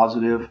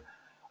positive.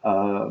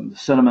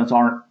 Sentiments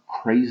aren't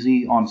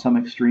crazy on some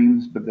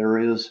extremes, but there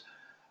is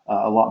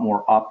a lot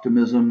more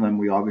optimism than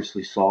we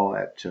obviously saw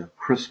at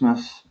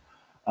Christmas.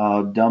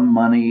 Dumb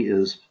money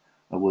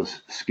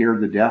was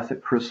scared to death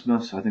at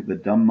Christmas. I think the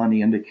dumb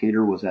money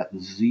indicator was at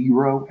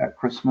 0 at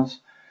Christmas.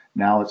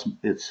 Now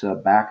it's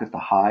back at the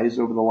highs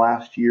over the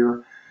last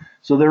year.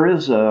 So there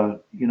is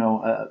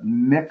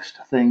mixed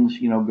things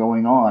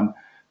going on,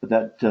 but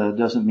that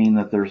doesn't mean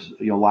that there's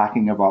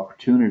lacking of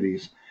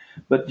opportunities.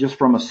 But just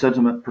from a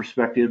sentiment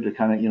perspective, to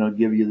kind of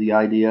give you the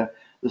idea,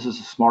 this is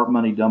a smart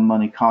money, dumb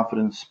money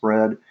confidence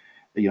spread.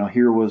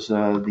 Here was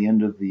the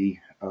end of the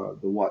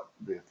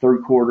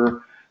third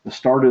quarter, the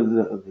start of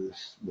the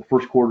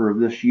first quarter of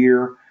this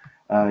year.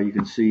 You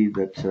can see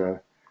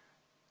that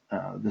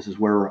this is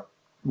where,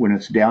 when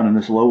it's down in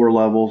this lower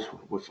levels,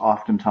 what's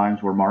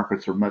oftentimes where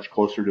markets are much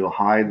closer to a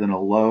high than a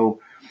low.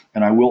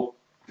 And I will,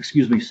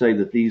 say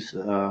that these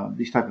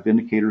type of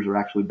indicators are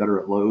actually better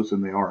at lows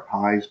than they are at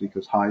highs,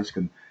 because highs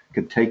can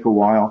take a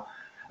while.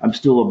 I'm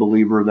still a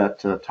believer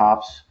that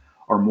tops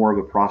are more of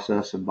a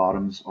process and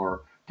bottoms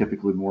are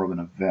typically more of an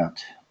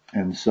event.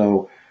 And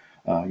so,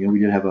 we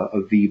did have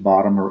a V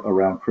bottom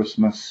around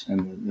Christmas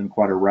and then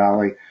quite a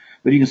rally.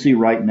 But you can see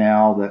right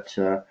now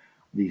that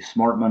the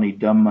smart money,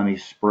 dumb money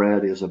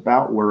spread is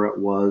about where it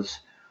was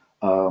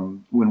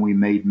when we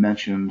made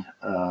mention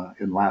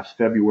in last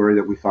February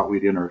that we thought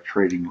we'd enter a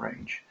trading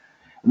range.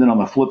 And then on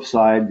the flip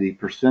side, the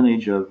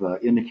percentage of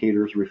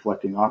indicators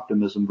reflecting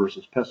optimism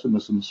versus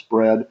pessimism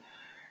spread.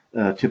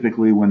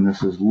 Typically, when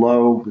this is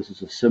low, this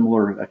is a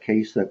similar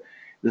case that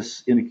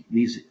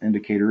these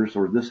indicators,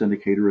 or this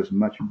indicator, is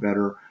much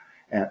better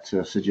at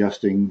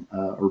suggesting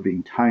or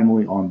being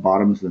timely on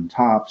bottoms than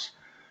tops.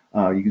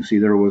 You can see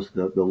there was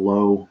the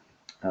low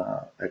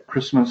at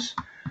Christmas.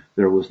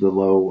 There was the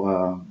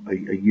low a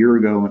year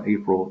ago in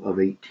April of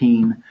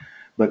 18.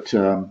 But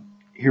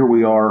here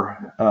we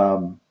are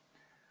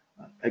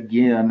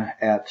again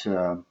at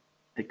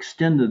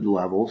extended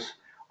levels,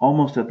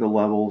 almost at the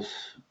levels.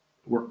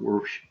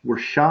 We're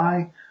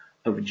shy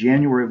of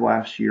January of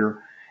last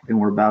year, and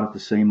we're about at the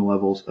same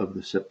levels of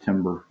the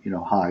September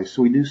highs.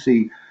 So we do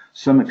see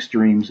some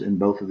extremes in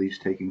both of these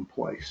taking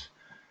place.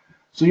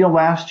 So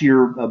last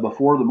year,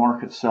 before the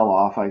market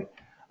sell-off, I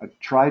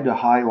tried to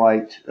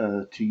highlight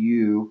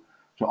to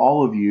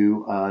all of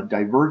you,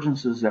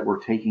 divergences that were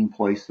taking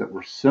place that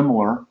were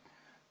similar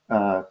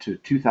to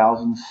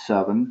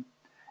 2007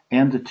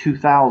 and to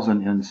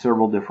 2000 in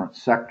several different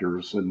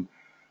sectors, and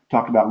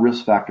talked about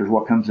risk factors,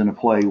 what comes into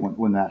play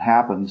when that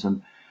happens.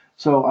 And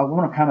so I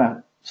want to kind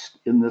of,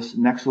 in this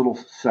next little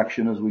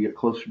section as we get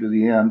closer to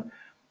the end,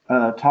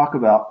 talk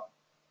about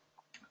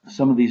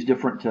some of these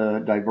different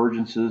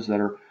divergences that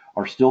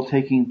are still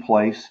taking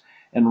place,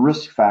 and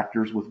risk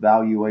factors with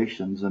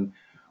valuations. And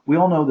we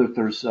all know that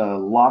there's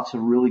lots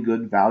of really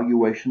good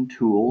valuation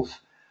tools.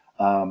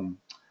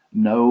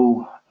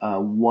 No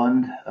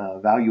one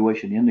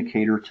valuation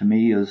indicator to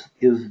me is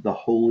the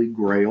holy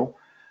grail.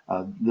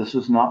 This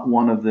is not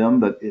one of them,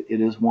 but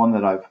it is one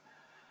that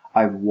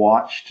I've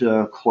watched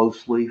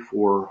closely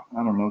for,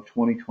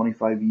 20,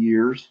 25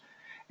 years.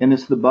 And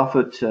it's the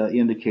Buffett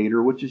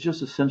indicator, which is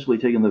just essentially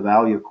taking the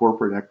value of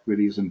corporate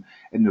equities and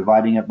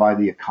dividing it by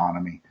the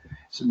economy.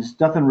 So there's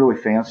nothing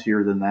really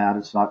fancier than that.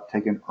 It's not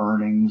taking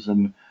earnings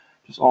and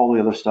just all the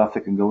other stuff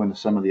that can go into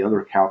some of the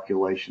other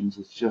calculations.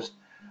 It's just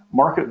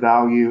market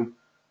value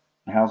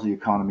and how's the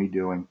economy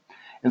doing.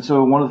 And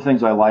so one of the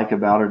things I like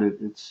about it,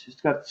 it's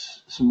got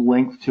some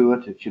length to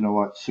it.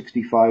 It's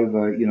 65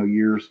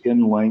 years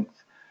in length.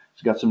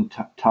 It's got some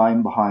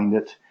time behind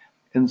it.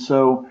 And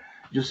so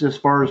just as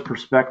far as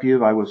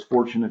perspective, I was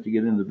fortunate to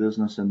get into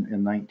business in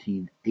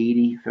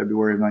 1980,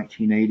 February of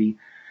 1980.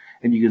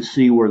 And you can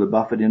see where the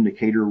Buffett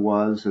indicator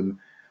was, and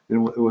it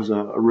was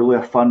a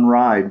really fun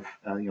ride.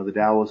 The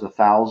Dow was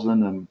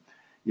 1,000, and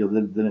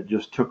then it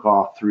just took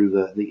off through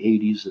the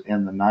 80s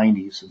and the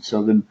 90s. And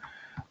so then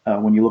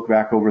when you look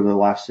back over the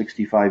last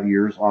 65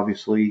 years,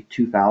 obviously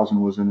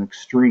 2000 was an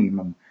extreme.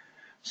 And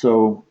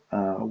so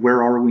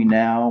where are we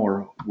now,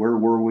 or where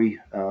were we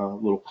a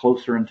little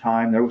closer in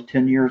time? There was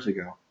 10 years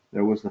ago.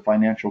 There was the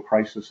financial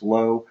crisis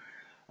low.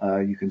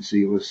 You can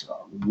see it was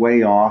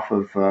way off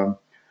of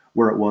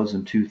where it was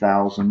in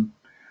 2000.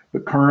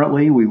 But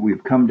currently,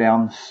 we've come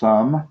down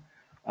some.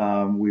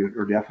 We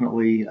are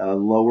definitely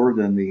lower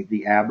than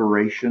the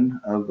aberration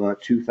of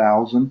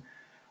 2000.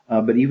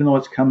 But even though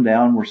it's come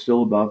down, we're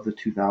still above the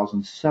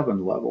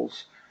 2007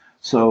 levels.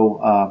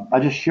 So I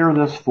just share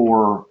this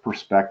for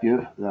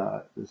perspective.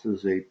 This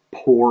is a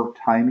poor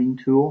timing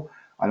tool.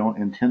 I don't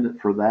intend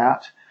it for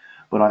that.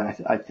 But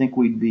I think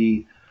we'd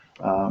be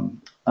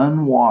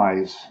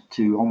unwise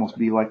to almost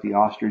be like the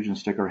ostrich and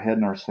stick our head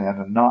in our sand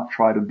and not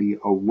try to be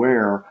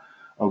aware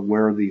of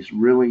where these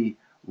really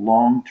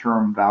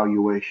long-term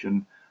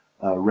valuation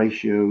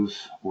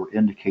ratios or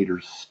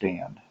indicators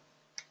stand.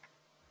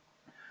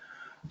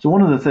 So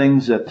one of the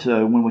things that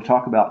when we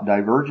talk about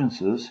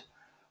divergences,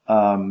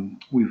 I've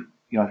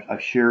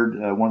shared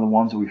one of the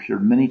ones that we've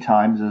shared many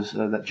times is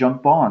that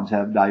junk bonds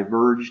have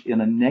diverged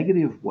in a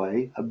negative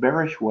way, a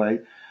bearish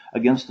way,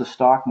 against the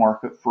stock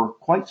market for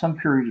quite some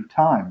period of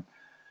time.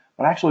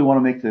 But I actually want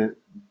to make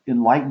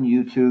enlighten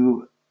you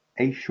to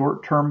a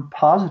short-term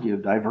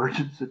positive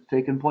divergence that's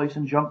taken place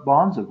in junk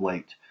bonds of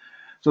late.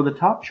 So the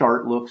top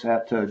chart looks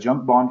at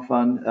Junk Bond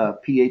Fund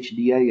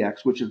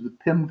PHDAX, which is the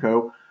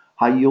PIMCO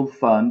high yield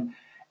fund.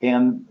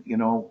 And,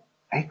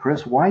 hey,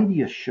 Chris, why do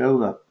you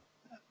show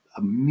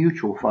a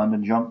mutual fund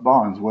and junk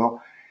bonds?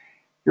 Well,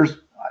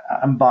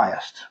 I'm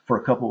biased for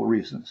a couple of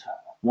reasons.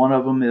 One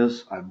of them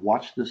is I've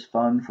watched this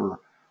fund for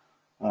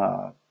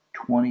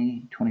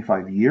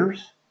 25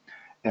 years.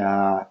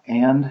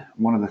 And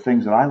one of the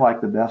things that I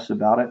like the best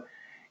about it,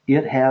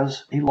 it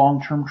has a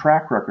long-term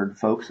track record,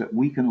 folks, that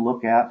we can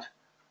look at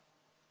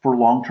for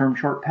long-term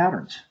chart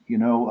patterns.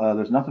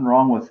 There's nothing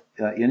wrong with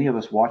any of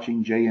us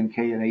watching JNK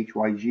and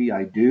HYG.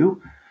 I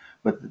do,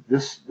 but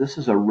this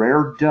is a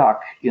rare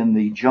duck in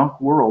the junk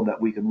world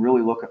that we can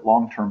really look at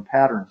long-term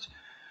patterns.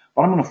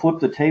 But I'm going to flip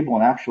the table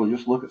and actually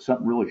just look at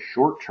something really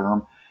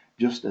short-term.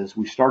 Just as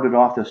we started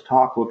off this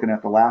talk looking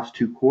at the last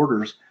 2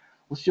 quarters,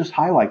 let's just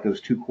highlight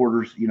those 2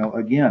 quarters.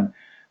 Again,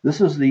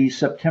 this is the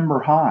September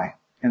high,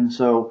 and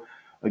so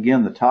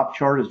again, the top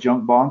chart is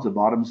junk bonds, the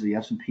bottom is the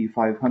S&P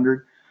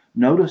 500.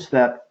 Notice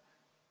that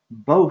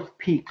both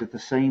peaked at the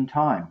same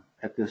time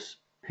at this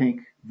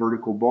pink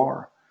vertical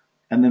bar.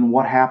 And then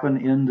what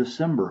happened in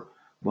December?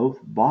 Both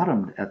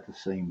bottomed at the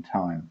same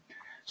time.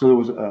 So there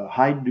was a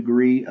high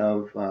degree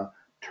of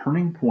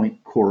turning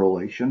point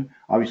correlation.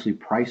 Obviously,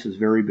 prices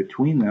vary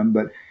between them,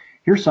 but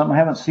here's something I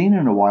haven't seen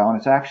in a while, and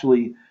it's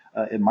actually,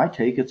 in my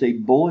take, it's a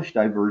bullish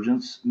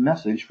divergence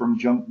message from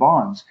junk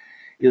bonds,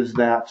 is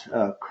that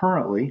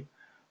currently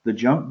the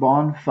junk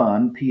bond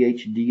fund,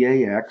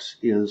 PHDAX,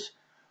 is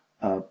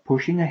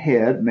pushing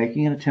ahead,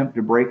 making an attempt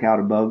to break out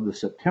above the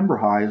September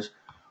highs,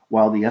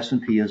 while the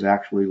S&P is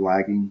actually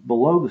lagging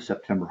below the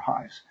September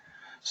highs.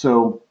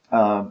 So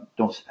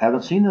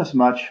haven't seen this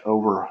much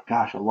over,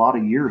 a lot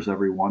of years,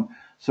 everyone.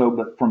 So,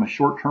 but from a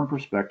short-term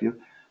perspective,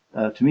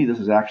 to me, this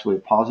is actually a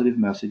positive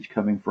message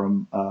coming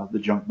from the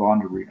junk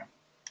bond arena.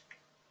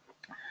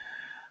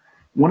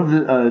 One of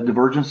the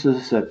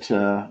divergences that,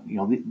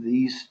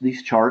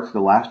 these charts,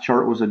 the last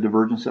chart was a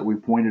divergence that we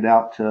pointed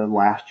out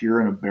last year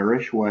in a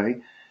bearish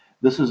way.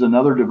 This is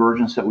another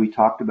divergence that we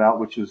talked about,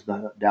 which is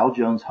the Dow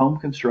Jones Home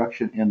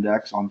Construction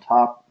Index on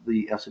top,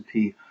 the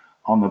S&P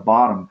on the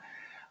bottom.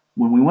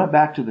 When we went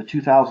back to the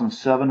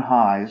 2007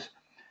 highs,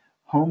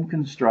 home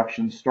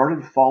construction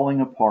started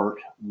falling apart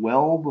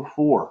well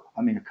before.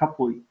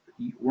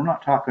 We're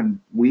not talking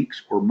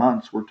weeks or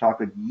months, we're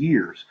talking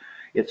years.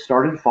 It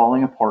started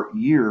falling apart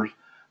years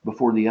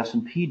before the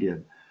S&P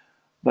did.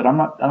 But I'm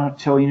not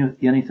telling you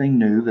anything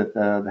new, that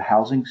the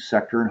housing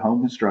sector and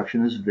home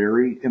construction is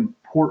very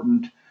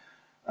important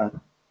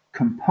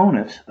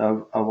component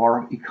of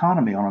our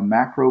economy on a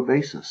macro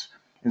basis.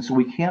 And so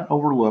we can't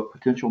overlook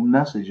potential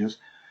messages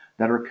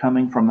that are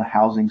coming from the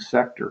housing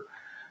sector.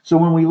 So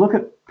when we look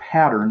at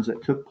patterns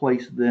that took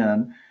place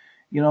then,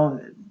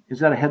 is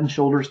that a head and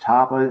shoulders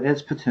top?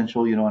 It's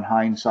potential, in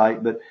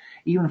hindsight, but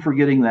even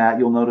forgetting that,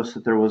 you'll notice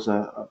that there was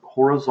a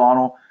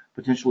horizontal,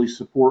 potentially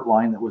support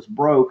line that was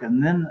broke,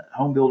 and then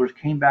home builders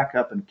came back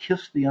up and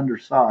kissed the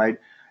underside,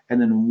 and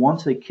then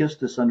once they kissed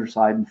this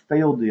underside and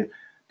failed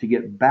to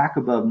get back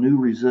above new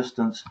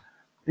resistance,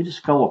 they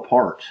just fell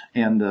apart.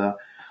 And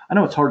I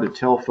know it's hard to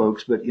tell,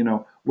 folks, but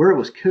where it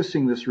was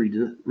kissing this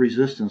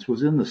resistance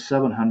was in the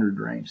 700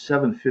 range,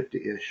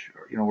 750-ish,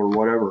 or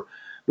whatever.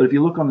 But if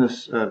you look on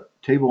this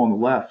table on the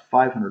left,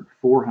 500,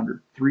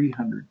 400,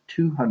 300,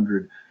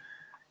 200,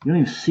 you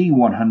don't even see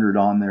 100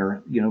 on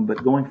there,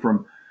 but going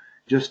from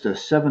just a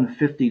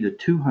 750 to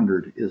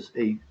 200 is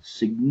a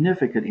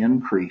significant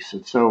increase.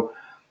 And so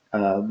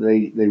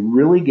they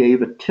really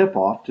gave a tip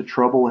off to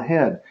trouble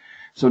ahead.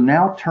 So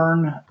now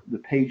turn the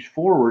page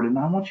forward, and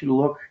I want you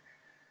to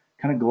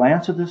kind of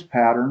glance at this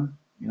pattern,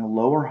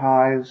 lower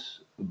highs,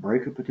 the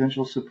break of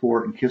potential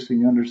support, and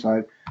kissing the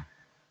underside.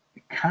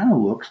 It kind of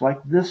looks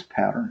like this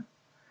pattern.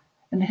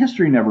 And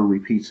history never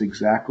repeats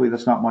exactly.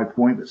 That's not my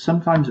point, but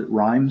sometimes it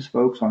rhymes,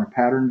 folks, on a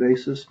pattern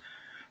basis.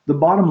 The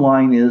bottom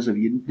line is, if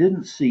you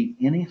didn't see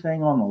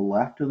anything on the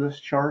left of this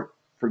chart,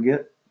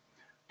 forget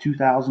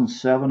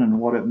 2007 and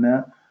what it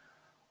meant.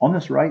 On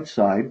this right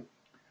side,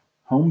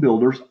 home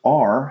builders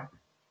are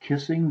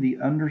kissing the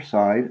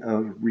underside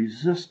of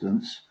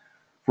resistance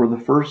for the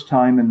first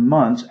time in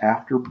months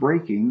after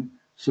breaking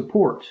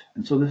support.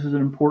 And so this is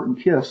an important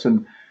kiss.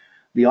 And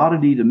the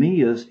oddity to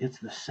me is it's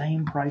the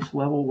same price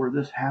level where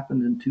this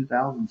happened in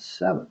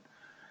 2007.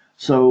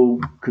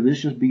 So could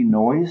this just be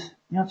noise?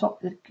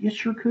 It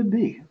sure could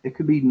be. It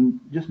could be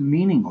just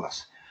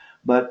meaningless.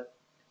 But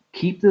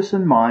keep this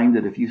in mind,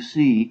 that if you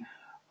see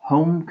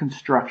home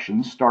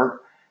construction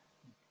start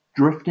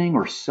drifting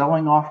or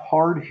selling off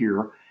hard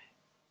here,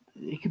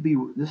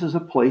 this is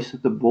a place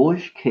that the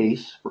bullish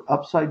case for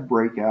upside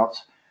breakouts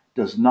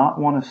does not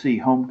want to see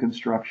home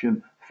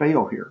construction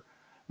fail here.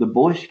 The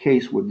bullish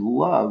case would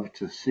love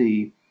to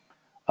see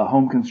a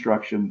home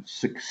construction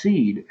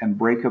succeed and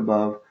break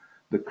above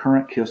the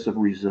current kiss of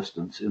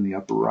resistance in the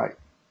upper right.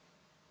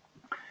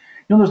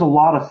 There's a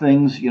lot of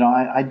things,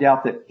 I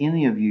doubt that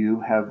any of you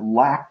have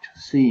lacked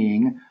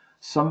seeing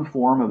some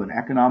form of an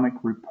economic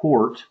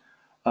report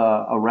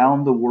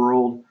around the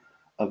world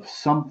of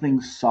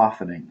something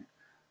softening.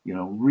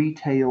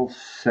 Retail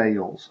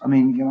sales. I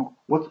mean,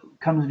 what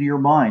comes to your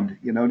mind?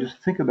 Just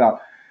think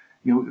about,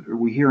 are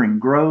we hearing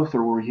growth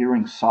or are we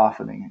hearing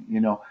softening?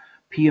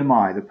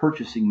 PMI, the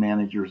Purchasing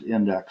Managers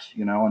Index,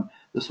 and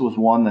this was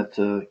one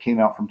that came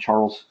out from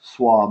Charles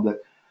Schwab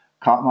that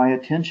caught my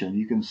attention.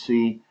 You can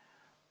see,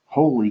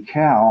 holy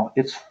cow,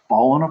 it's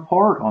fallen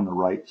apart on the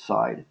right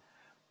side.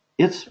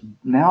 It's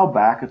now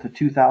back at the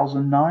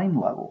 2009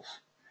 levels.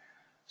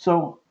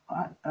 So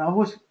I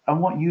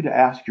want you to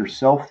ask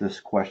yourself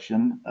this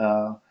question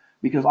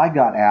because I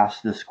got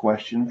asked this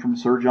question from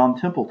Sir John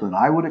Templeton.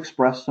 I would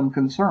express some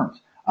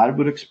concerns. I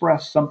would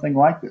express something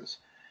like this.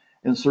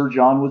 And Sir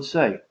John would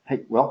say,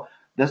 hey, well,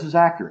 this is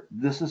accurate.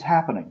 This is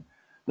happening.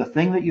 The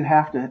thing that you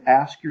have to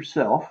ask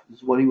yourself,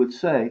 is what he would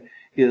say,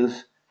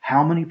 is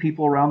how many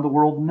people around the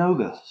world know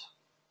this?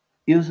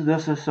 Is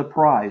this a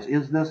surprise?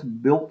 Is this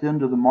built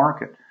into the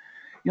market?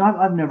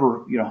 I've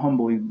never,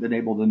 humbly been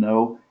able to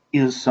know,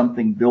 is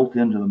something built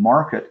into the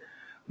market?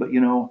 But,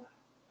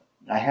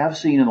 I have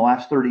seen in the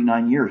last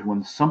 39 years,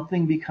 when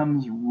something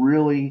becomes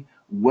really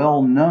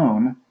well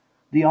known,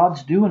 the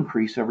odds do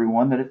increase,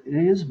 everyone, that it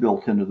is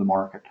built into the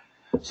market.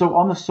 So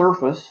on the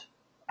surface,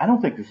 I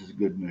don't think this is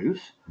good news.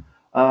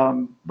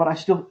 But I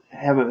still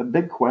have a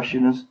big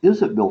question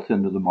is it built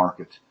into the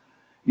market?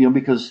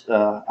 Because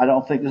I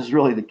don't think this is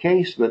really the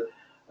case, but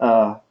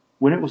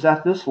when it was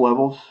at this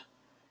levels,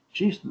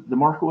 geez, the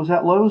market was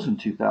at lows in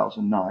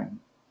 2009.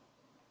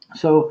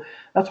 So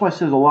that's why I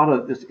said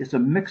it's a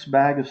mixed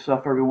bag of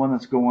stuff, everyone,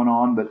 that's going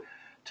on. But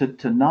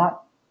to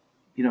not,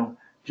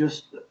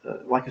 just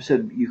like I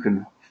said, you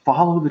can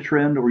follow the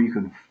trend or you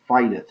can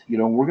fight it.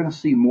 We're going to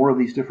see more of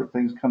these different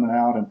things coming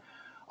out. And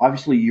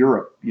obviously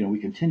Europe, we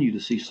continue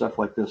to see stuff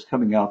like this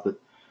coming out that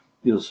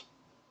is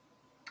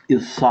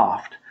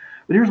soft.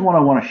 But here's one I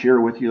want to share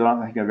with you that I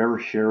don't think I've ever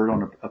shared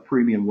on a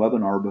premium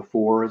webinar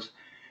before is,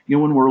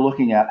 when we're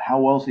looking at how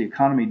well is the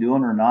economy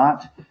doing or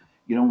not,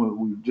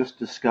 we've just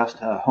discussed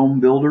home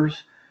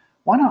builders.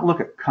 Why not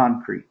look at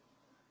concrete?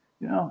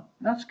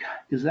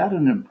 Is that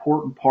an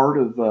important part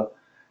of,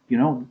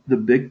 the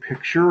big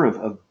picture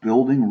of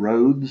building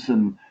roads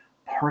and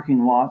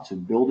parking lots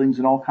and buildings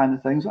and all kinds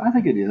of things? I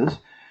think it is.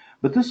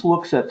 But this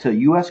looks at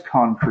U.S.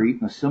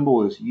 Concrete, and the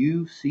symbol is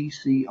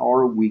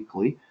UCCR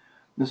Weekly.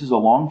 This is a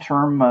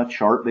long-term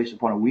chart based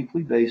upon a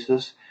weekly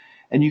basis.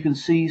 And you can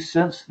see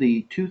since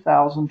the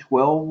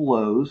 2012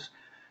 lows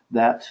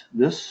that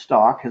this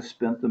stock has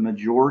spent the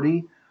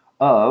majority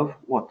of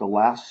the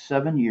last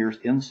 7 years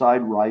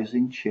inside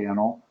rising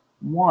channel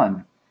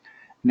 1.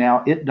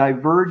 Now, it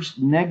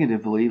diverged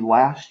negatively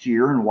last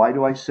year. And why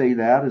do I say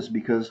that? Is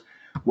because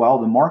while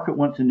the market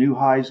went to new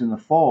highs in the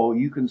fall,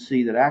 you can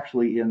see that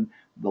actually in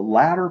the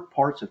latter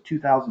parts of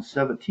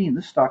 2017,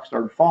 this stock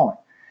started falling.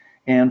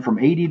 And from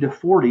 80 to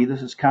 40,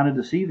 this is kind of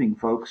deceiving,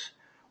 folks,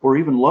 or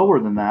even lower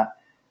than that.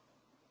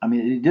 I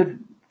mean, it did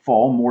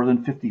fall more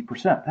than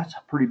 50%. That's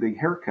a pretty big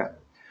haircut.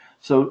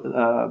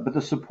 So, but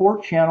the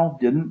support channel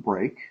didn't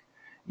break.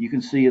 You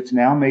can see it's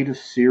now made a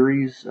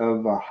series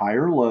of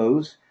higher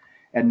lows,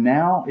 and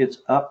now it's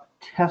up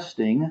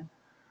testing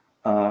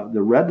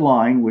the red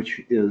line,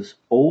 which is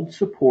old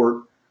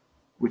support,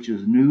 which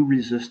is new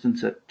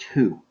resistance at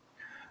 2.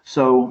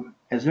 So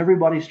as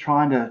everybody's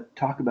trying to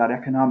talk about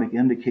economic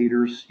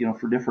indicators,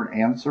 for different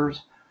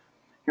answers,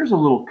 here's a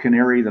little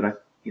canary that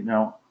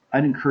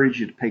I'd encourage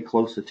you to pay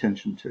close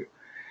attention to.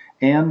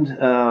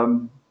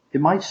 And it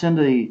might send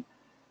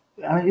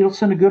it'll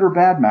send a good or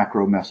bad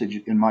macro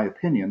message, in my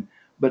opinion.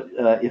 But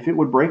if it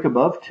would break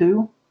above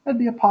 2, that'd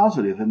be a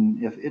positive.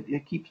 And if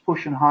it keeps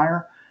pushing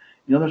higher,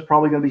 there's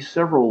probably going to be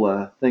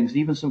several things,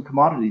 even some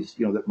commodities,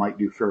 that might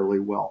do fairly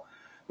well.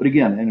 But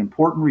again, an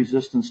important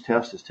resistance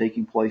test is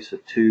taking place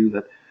at 2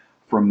 that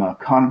from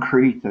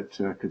concrete that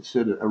could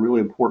send a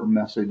really important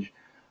message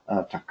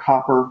to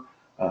copper,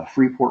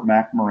 Freeport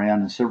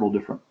McMoran, and several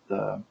different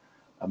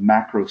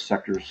macro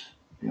sectors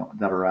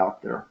that are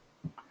out there.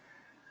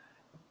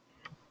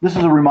 This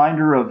is a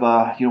reminder of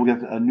we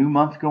got a new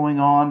month going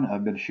on.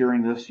 I've been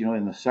sharing this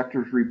in the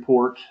sectors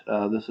report.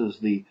 This is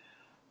the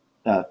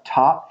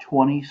top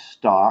 20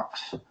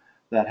 stocks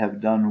that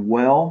have done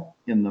well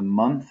in the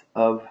month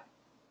of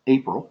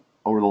April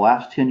over the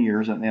last 10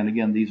 years, and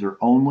again, these are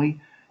only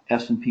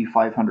S&P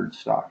 500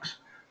 stocks.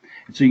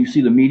 And so you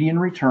see the median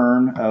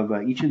return of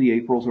each of the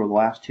Aprils over the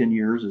last 10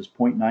 years is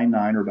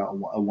 0.99, or about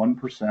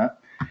 1%.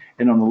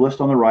 And on the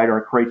list on the right,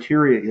 our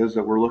criteria is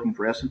that we're looking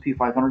for S&P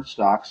 500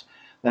 stocks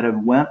that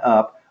have went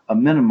up a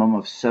minimum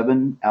of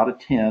 7 out of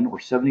 10, or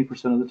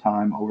 70% of the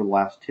time over the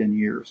last 10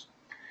 years.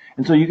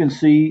 And so you can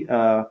see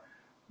the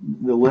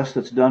list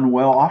that's done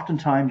well.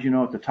 Oftentimes,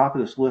 at the top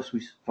of this list, we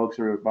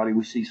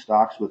see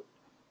stocks with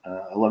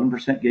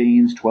 11%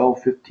 gains,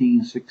 12,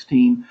 15,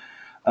 16.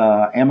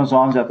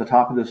 Amazon's at the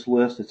top of this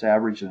list. It's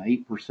averaged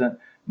an 8%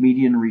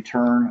 median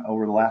return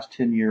over the last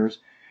 10 years.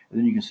 And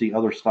then you can see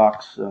other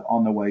stocks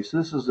on the way. So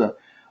this is a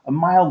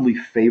mildly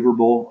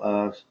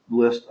favorable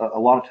list. A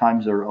lot of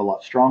times they're a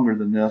lot stronger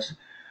than this.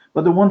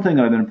 But the one thing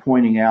I've been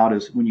pointing out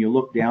is when you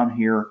look down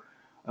here,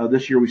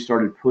 this year we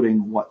started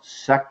putting what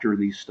sector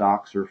these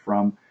stocks are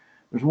from.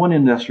 There's one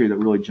industry that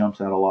really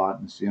jumps out a lot,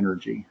 and it's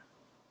energy.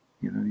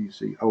 You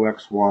see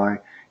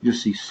OXY, you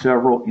just see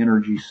several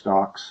energy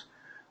stocks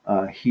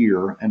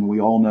here, and we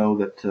all know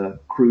that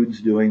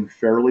crude's doing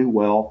fairly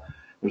well.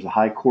 There's a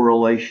high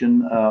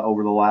correlation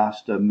over the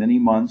last many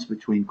months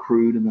between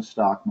crude and the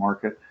stock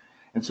market.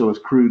 And so as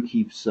crude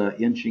keeps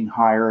inching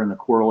higher and the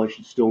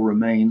correlation still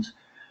remains,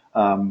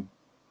 the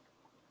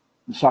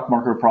stock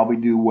market will probably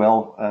do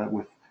well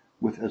with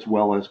as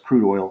well as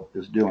crude oil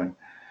is doing.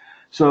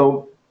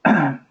 So,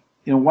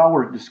 while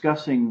we're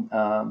discussing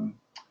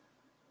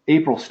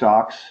April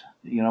stocks,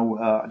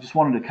 I just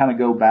wanted to kind of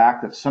go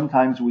back that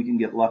sometimes we can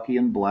get lucky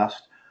and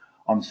blessed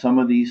on some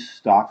of these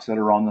stocks that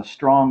are on the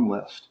strong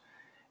list.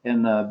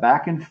 And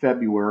back in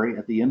February,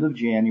 at the end of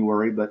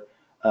January, but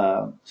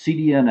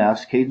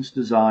CDNS, Cadence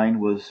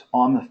Design, was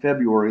on the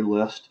February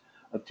list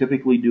of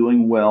typically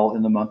doing well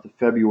in the month of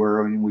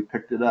February, and we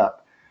picked it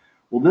up.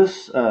 Well,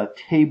 this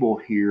table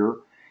here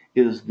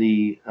is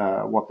the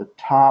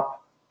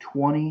top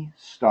 20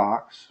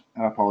 stocks,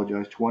 I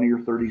apologize, 20 or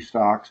 30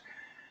 stocks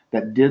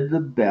that did the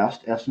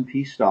best,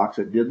 S&P stocks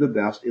that did the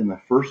best in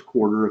the first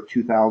quarter of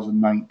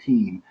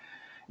 2019.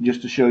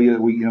 Just to show you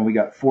that we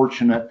got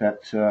fortunate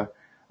that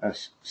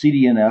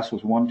CDNS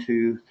was 1,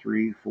 2,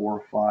 3,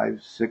 4,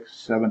 5, 6,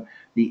 7,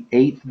 the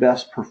 8th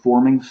best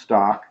performing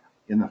stock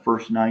in the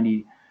first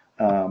 90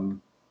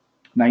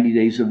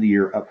 days of the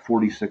year, up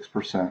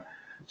 46%.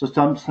 So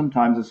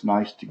sometimes it's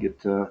nice to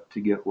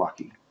get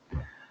lucky.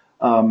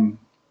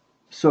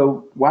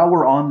 So while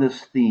we're on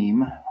this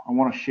theme, I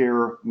want to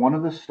share one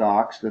of the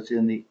stocks that's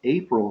in the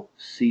April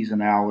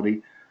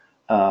seasonality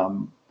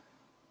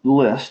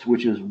list,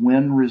 which is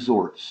Wynn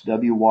Resorts,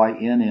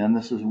 WYNN.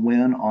 This is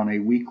Wynn on a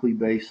weekly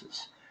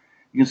basis.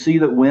 You can see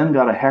that Wynn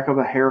got a heck of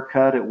a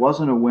haircut. It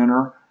wasn't a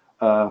winner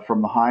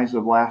from the highs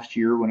of last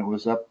year when it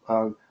was up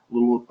a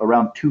little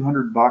around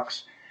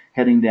 $200,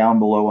 heading down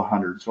below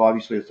 100. So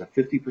obviously it's a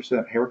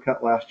 50%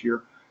 haircut last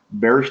year.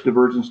 Bearish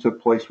divergence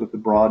took place with the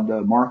broad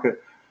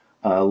market,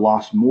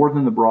 lost more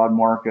than the broad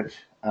market.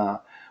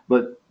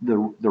 But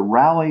the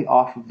rally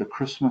off of the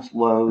Christmas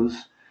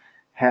lows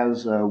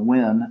has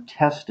Wynn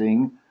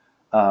testing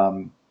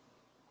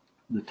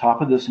the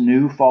top of this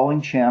new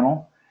falling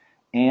channel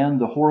and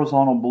the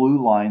horizontal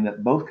blue line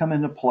that both come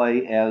into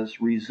play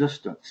as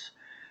resistance.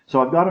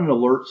 So I've got an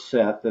alert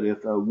set that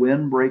if a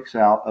Wynn breaks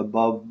out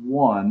above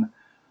 1,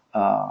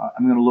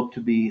 I'm going to look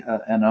to be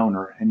an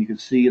owner. And you can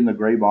see in the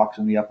gray box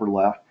in the upper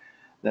left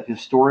that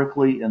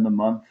historically in the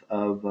month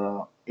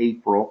of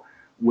April,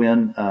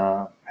 Wynn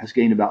has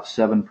gained about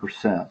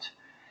 7%.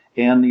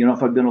 And,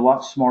 if I'd been a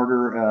lot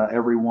smarter,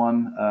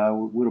 everyone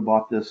would have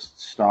bought this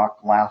stock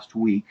last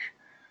week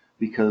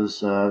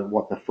because,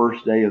 the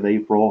first day of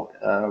April,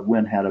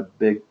 Wynn had a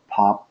big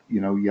pop,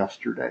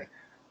 yesterday.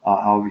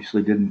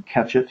 Obviously didn't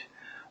catch it,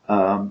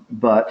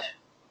 but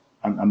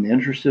I'm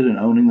interested in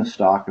owning the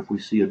stock if we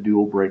see a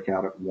dual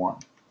breakout at 1.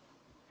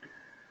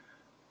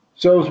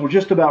 So as we're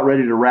just about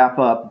ready to wrap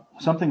up,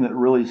 something that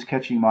really is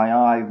catching my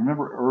eye,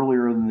 remember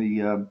earlier in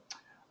the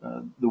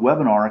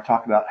webinar, I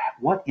talked about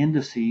what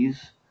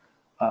indices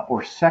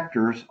or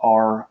sectors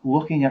are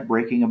looking at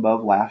breaking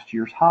above last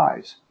year's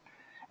highs.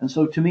 And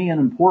so to me, an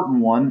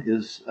important one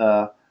is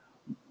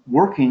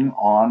working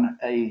on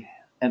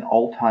an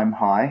all-time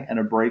high and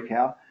a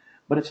breakout,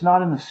 but it's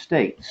not in the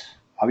States.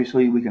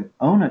 Obviously, we can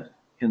own it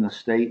in the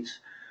States,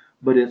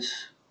 but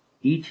it's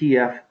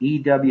ETF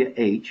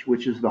EWH,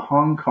 which is the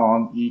Hong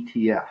Kong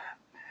ETF.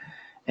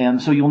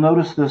 And so you'll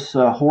notice this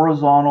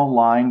horizontal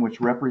line,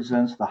 which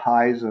represents the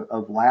highs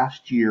of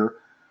last year.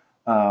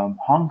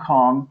 Hong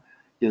Kong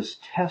is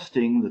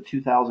testing the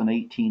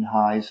 2018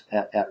 highs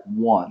at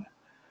 1.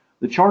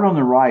 The chart on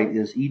the right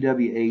is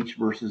EWH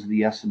versus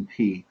the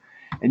S&P.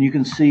 And you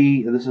can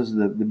see, this is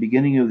the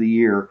beginning of the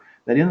year,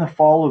 that in the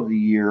fall of the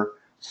year,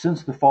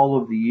 since the fall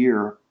of the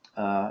year,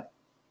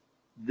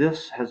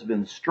 this has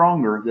been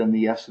stronger than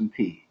the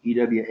S&P.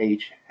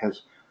 EWH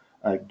has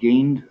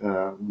gained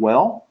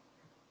well,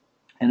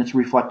 and it's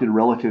reflected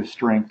relative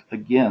strength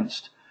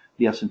against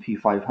the S&P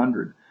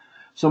 500.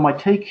 So my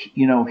take,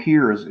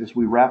 here as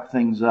we wrap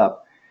things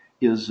up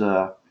is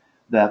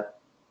that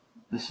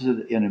this is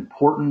an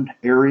important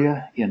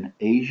area in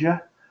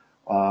Asia.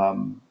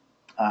 I'm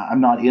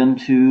not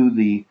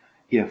into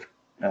if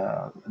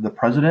the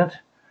president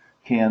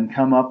can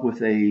come up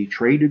with a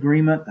trade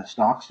agreement, the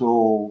stocks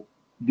will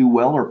do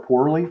well or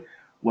poorly,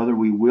 whether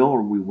we will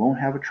or we won't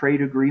have a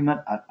trade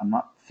agreement. I'm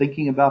not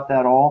thinking about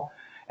that at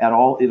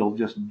all. It'll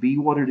just be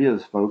what it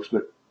is, folks.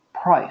 But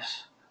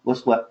price,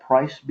 let's let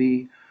price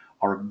be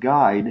our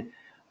guide.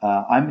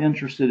 I'm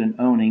interested in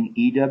owning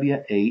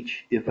EWH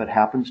if it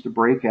happens to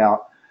break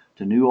out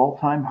to new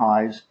all-time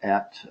highs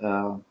at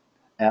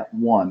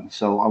 1.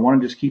 So I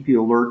want to just keep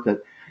you alert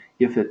that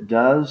if it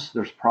does,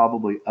 there's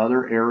probably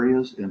other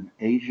areas in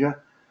Asia.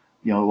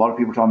 A lot of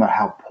people are talking about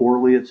how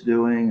poorly it's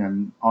doing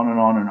and on and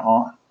on and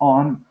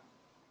on.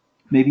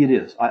 Maybe it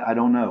is. I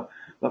don't know.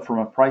 But from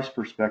a price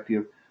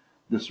perspective,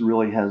 this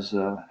really has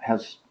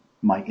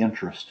my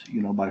interest,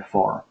 by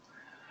far.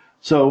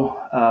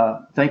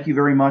 So thank you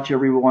very much,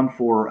 everyone,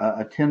 for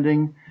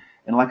attending.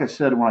 And like I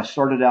said, when I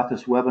started out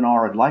this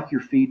webinar, I'd like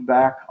your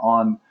feedback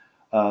on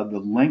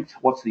the length.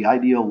 What's the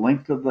ideal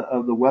length of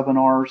the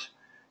webinars?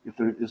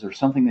 Is there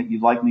something that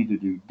you'd like me to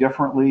do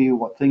differently?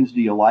 What things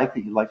do you like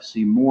that you'd like to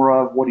see more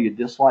of? What do you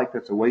dislike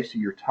that's a waste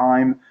of your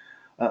time?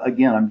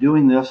 Again, I'm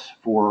doing this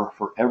for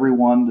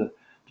everyone to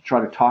try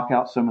to talk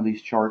out some of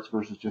these charts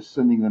versus just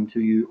sending them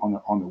to you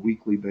on the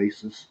weekly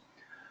basis.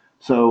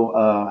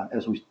 So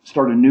as we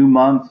start a new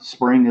month,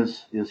 spring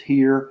is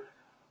here.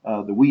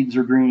 The weeds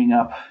are greening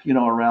up,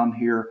 around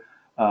here.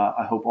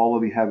 I hope all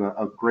of you have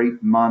a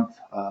great month.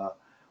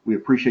 We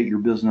appreciate your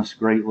business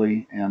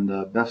greatly,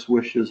 and best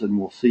wishes, and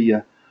we'll see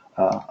you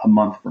a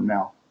month from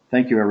now.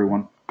 Thank you,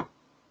 everyone.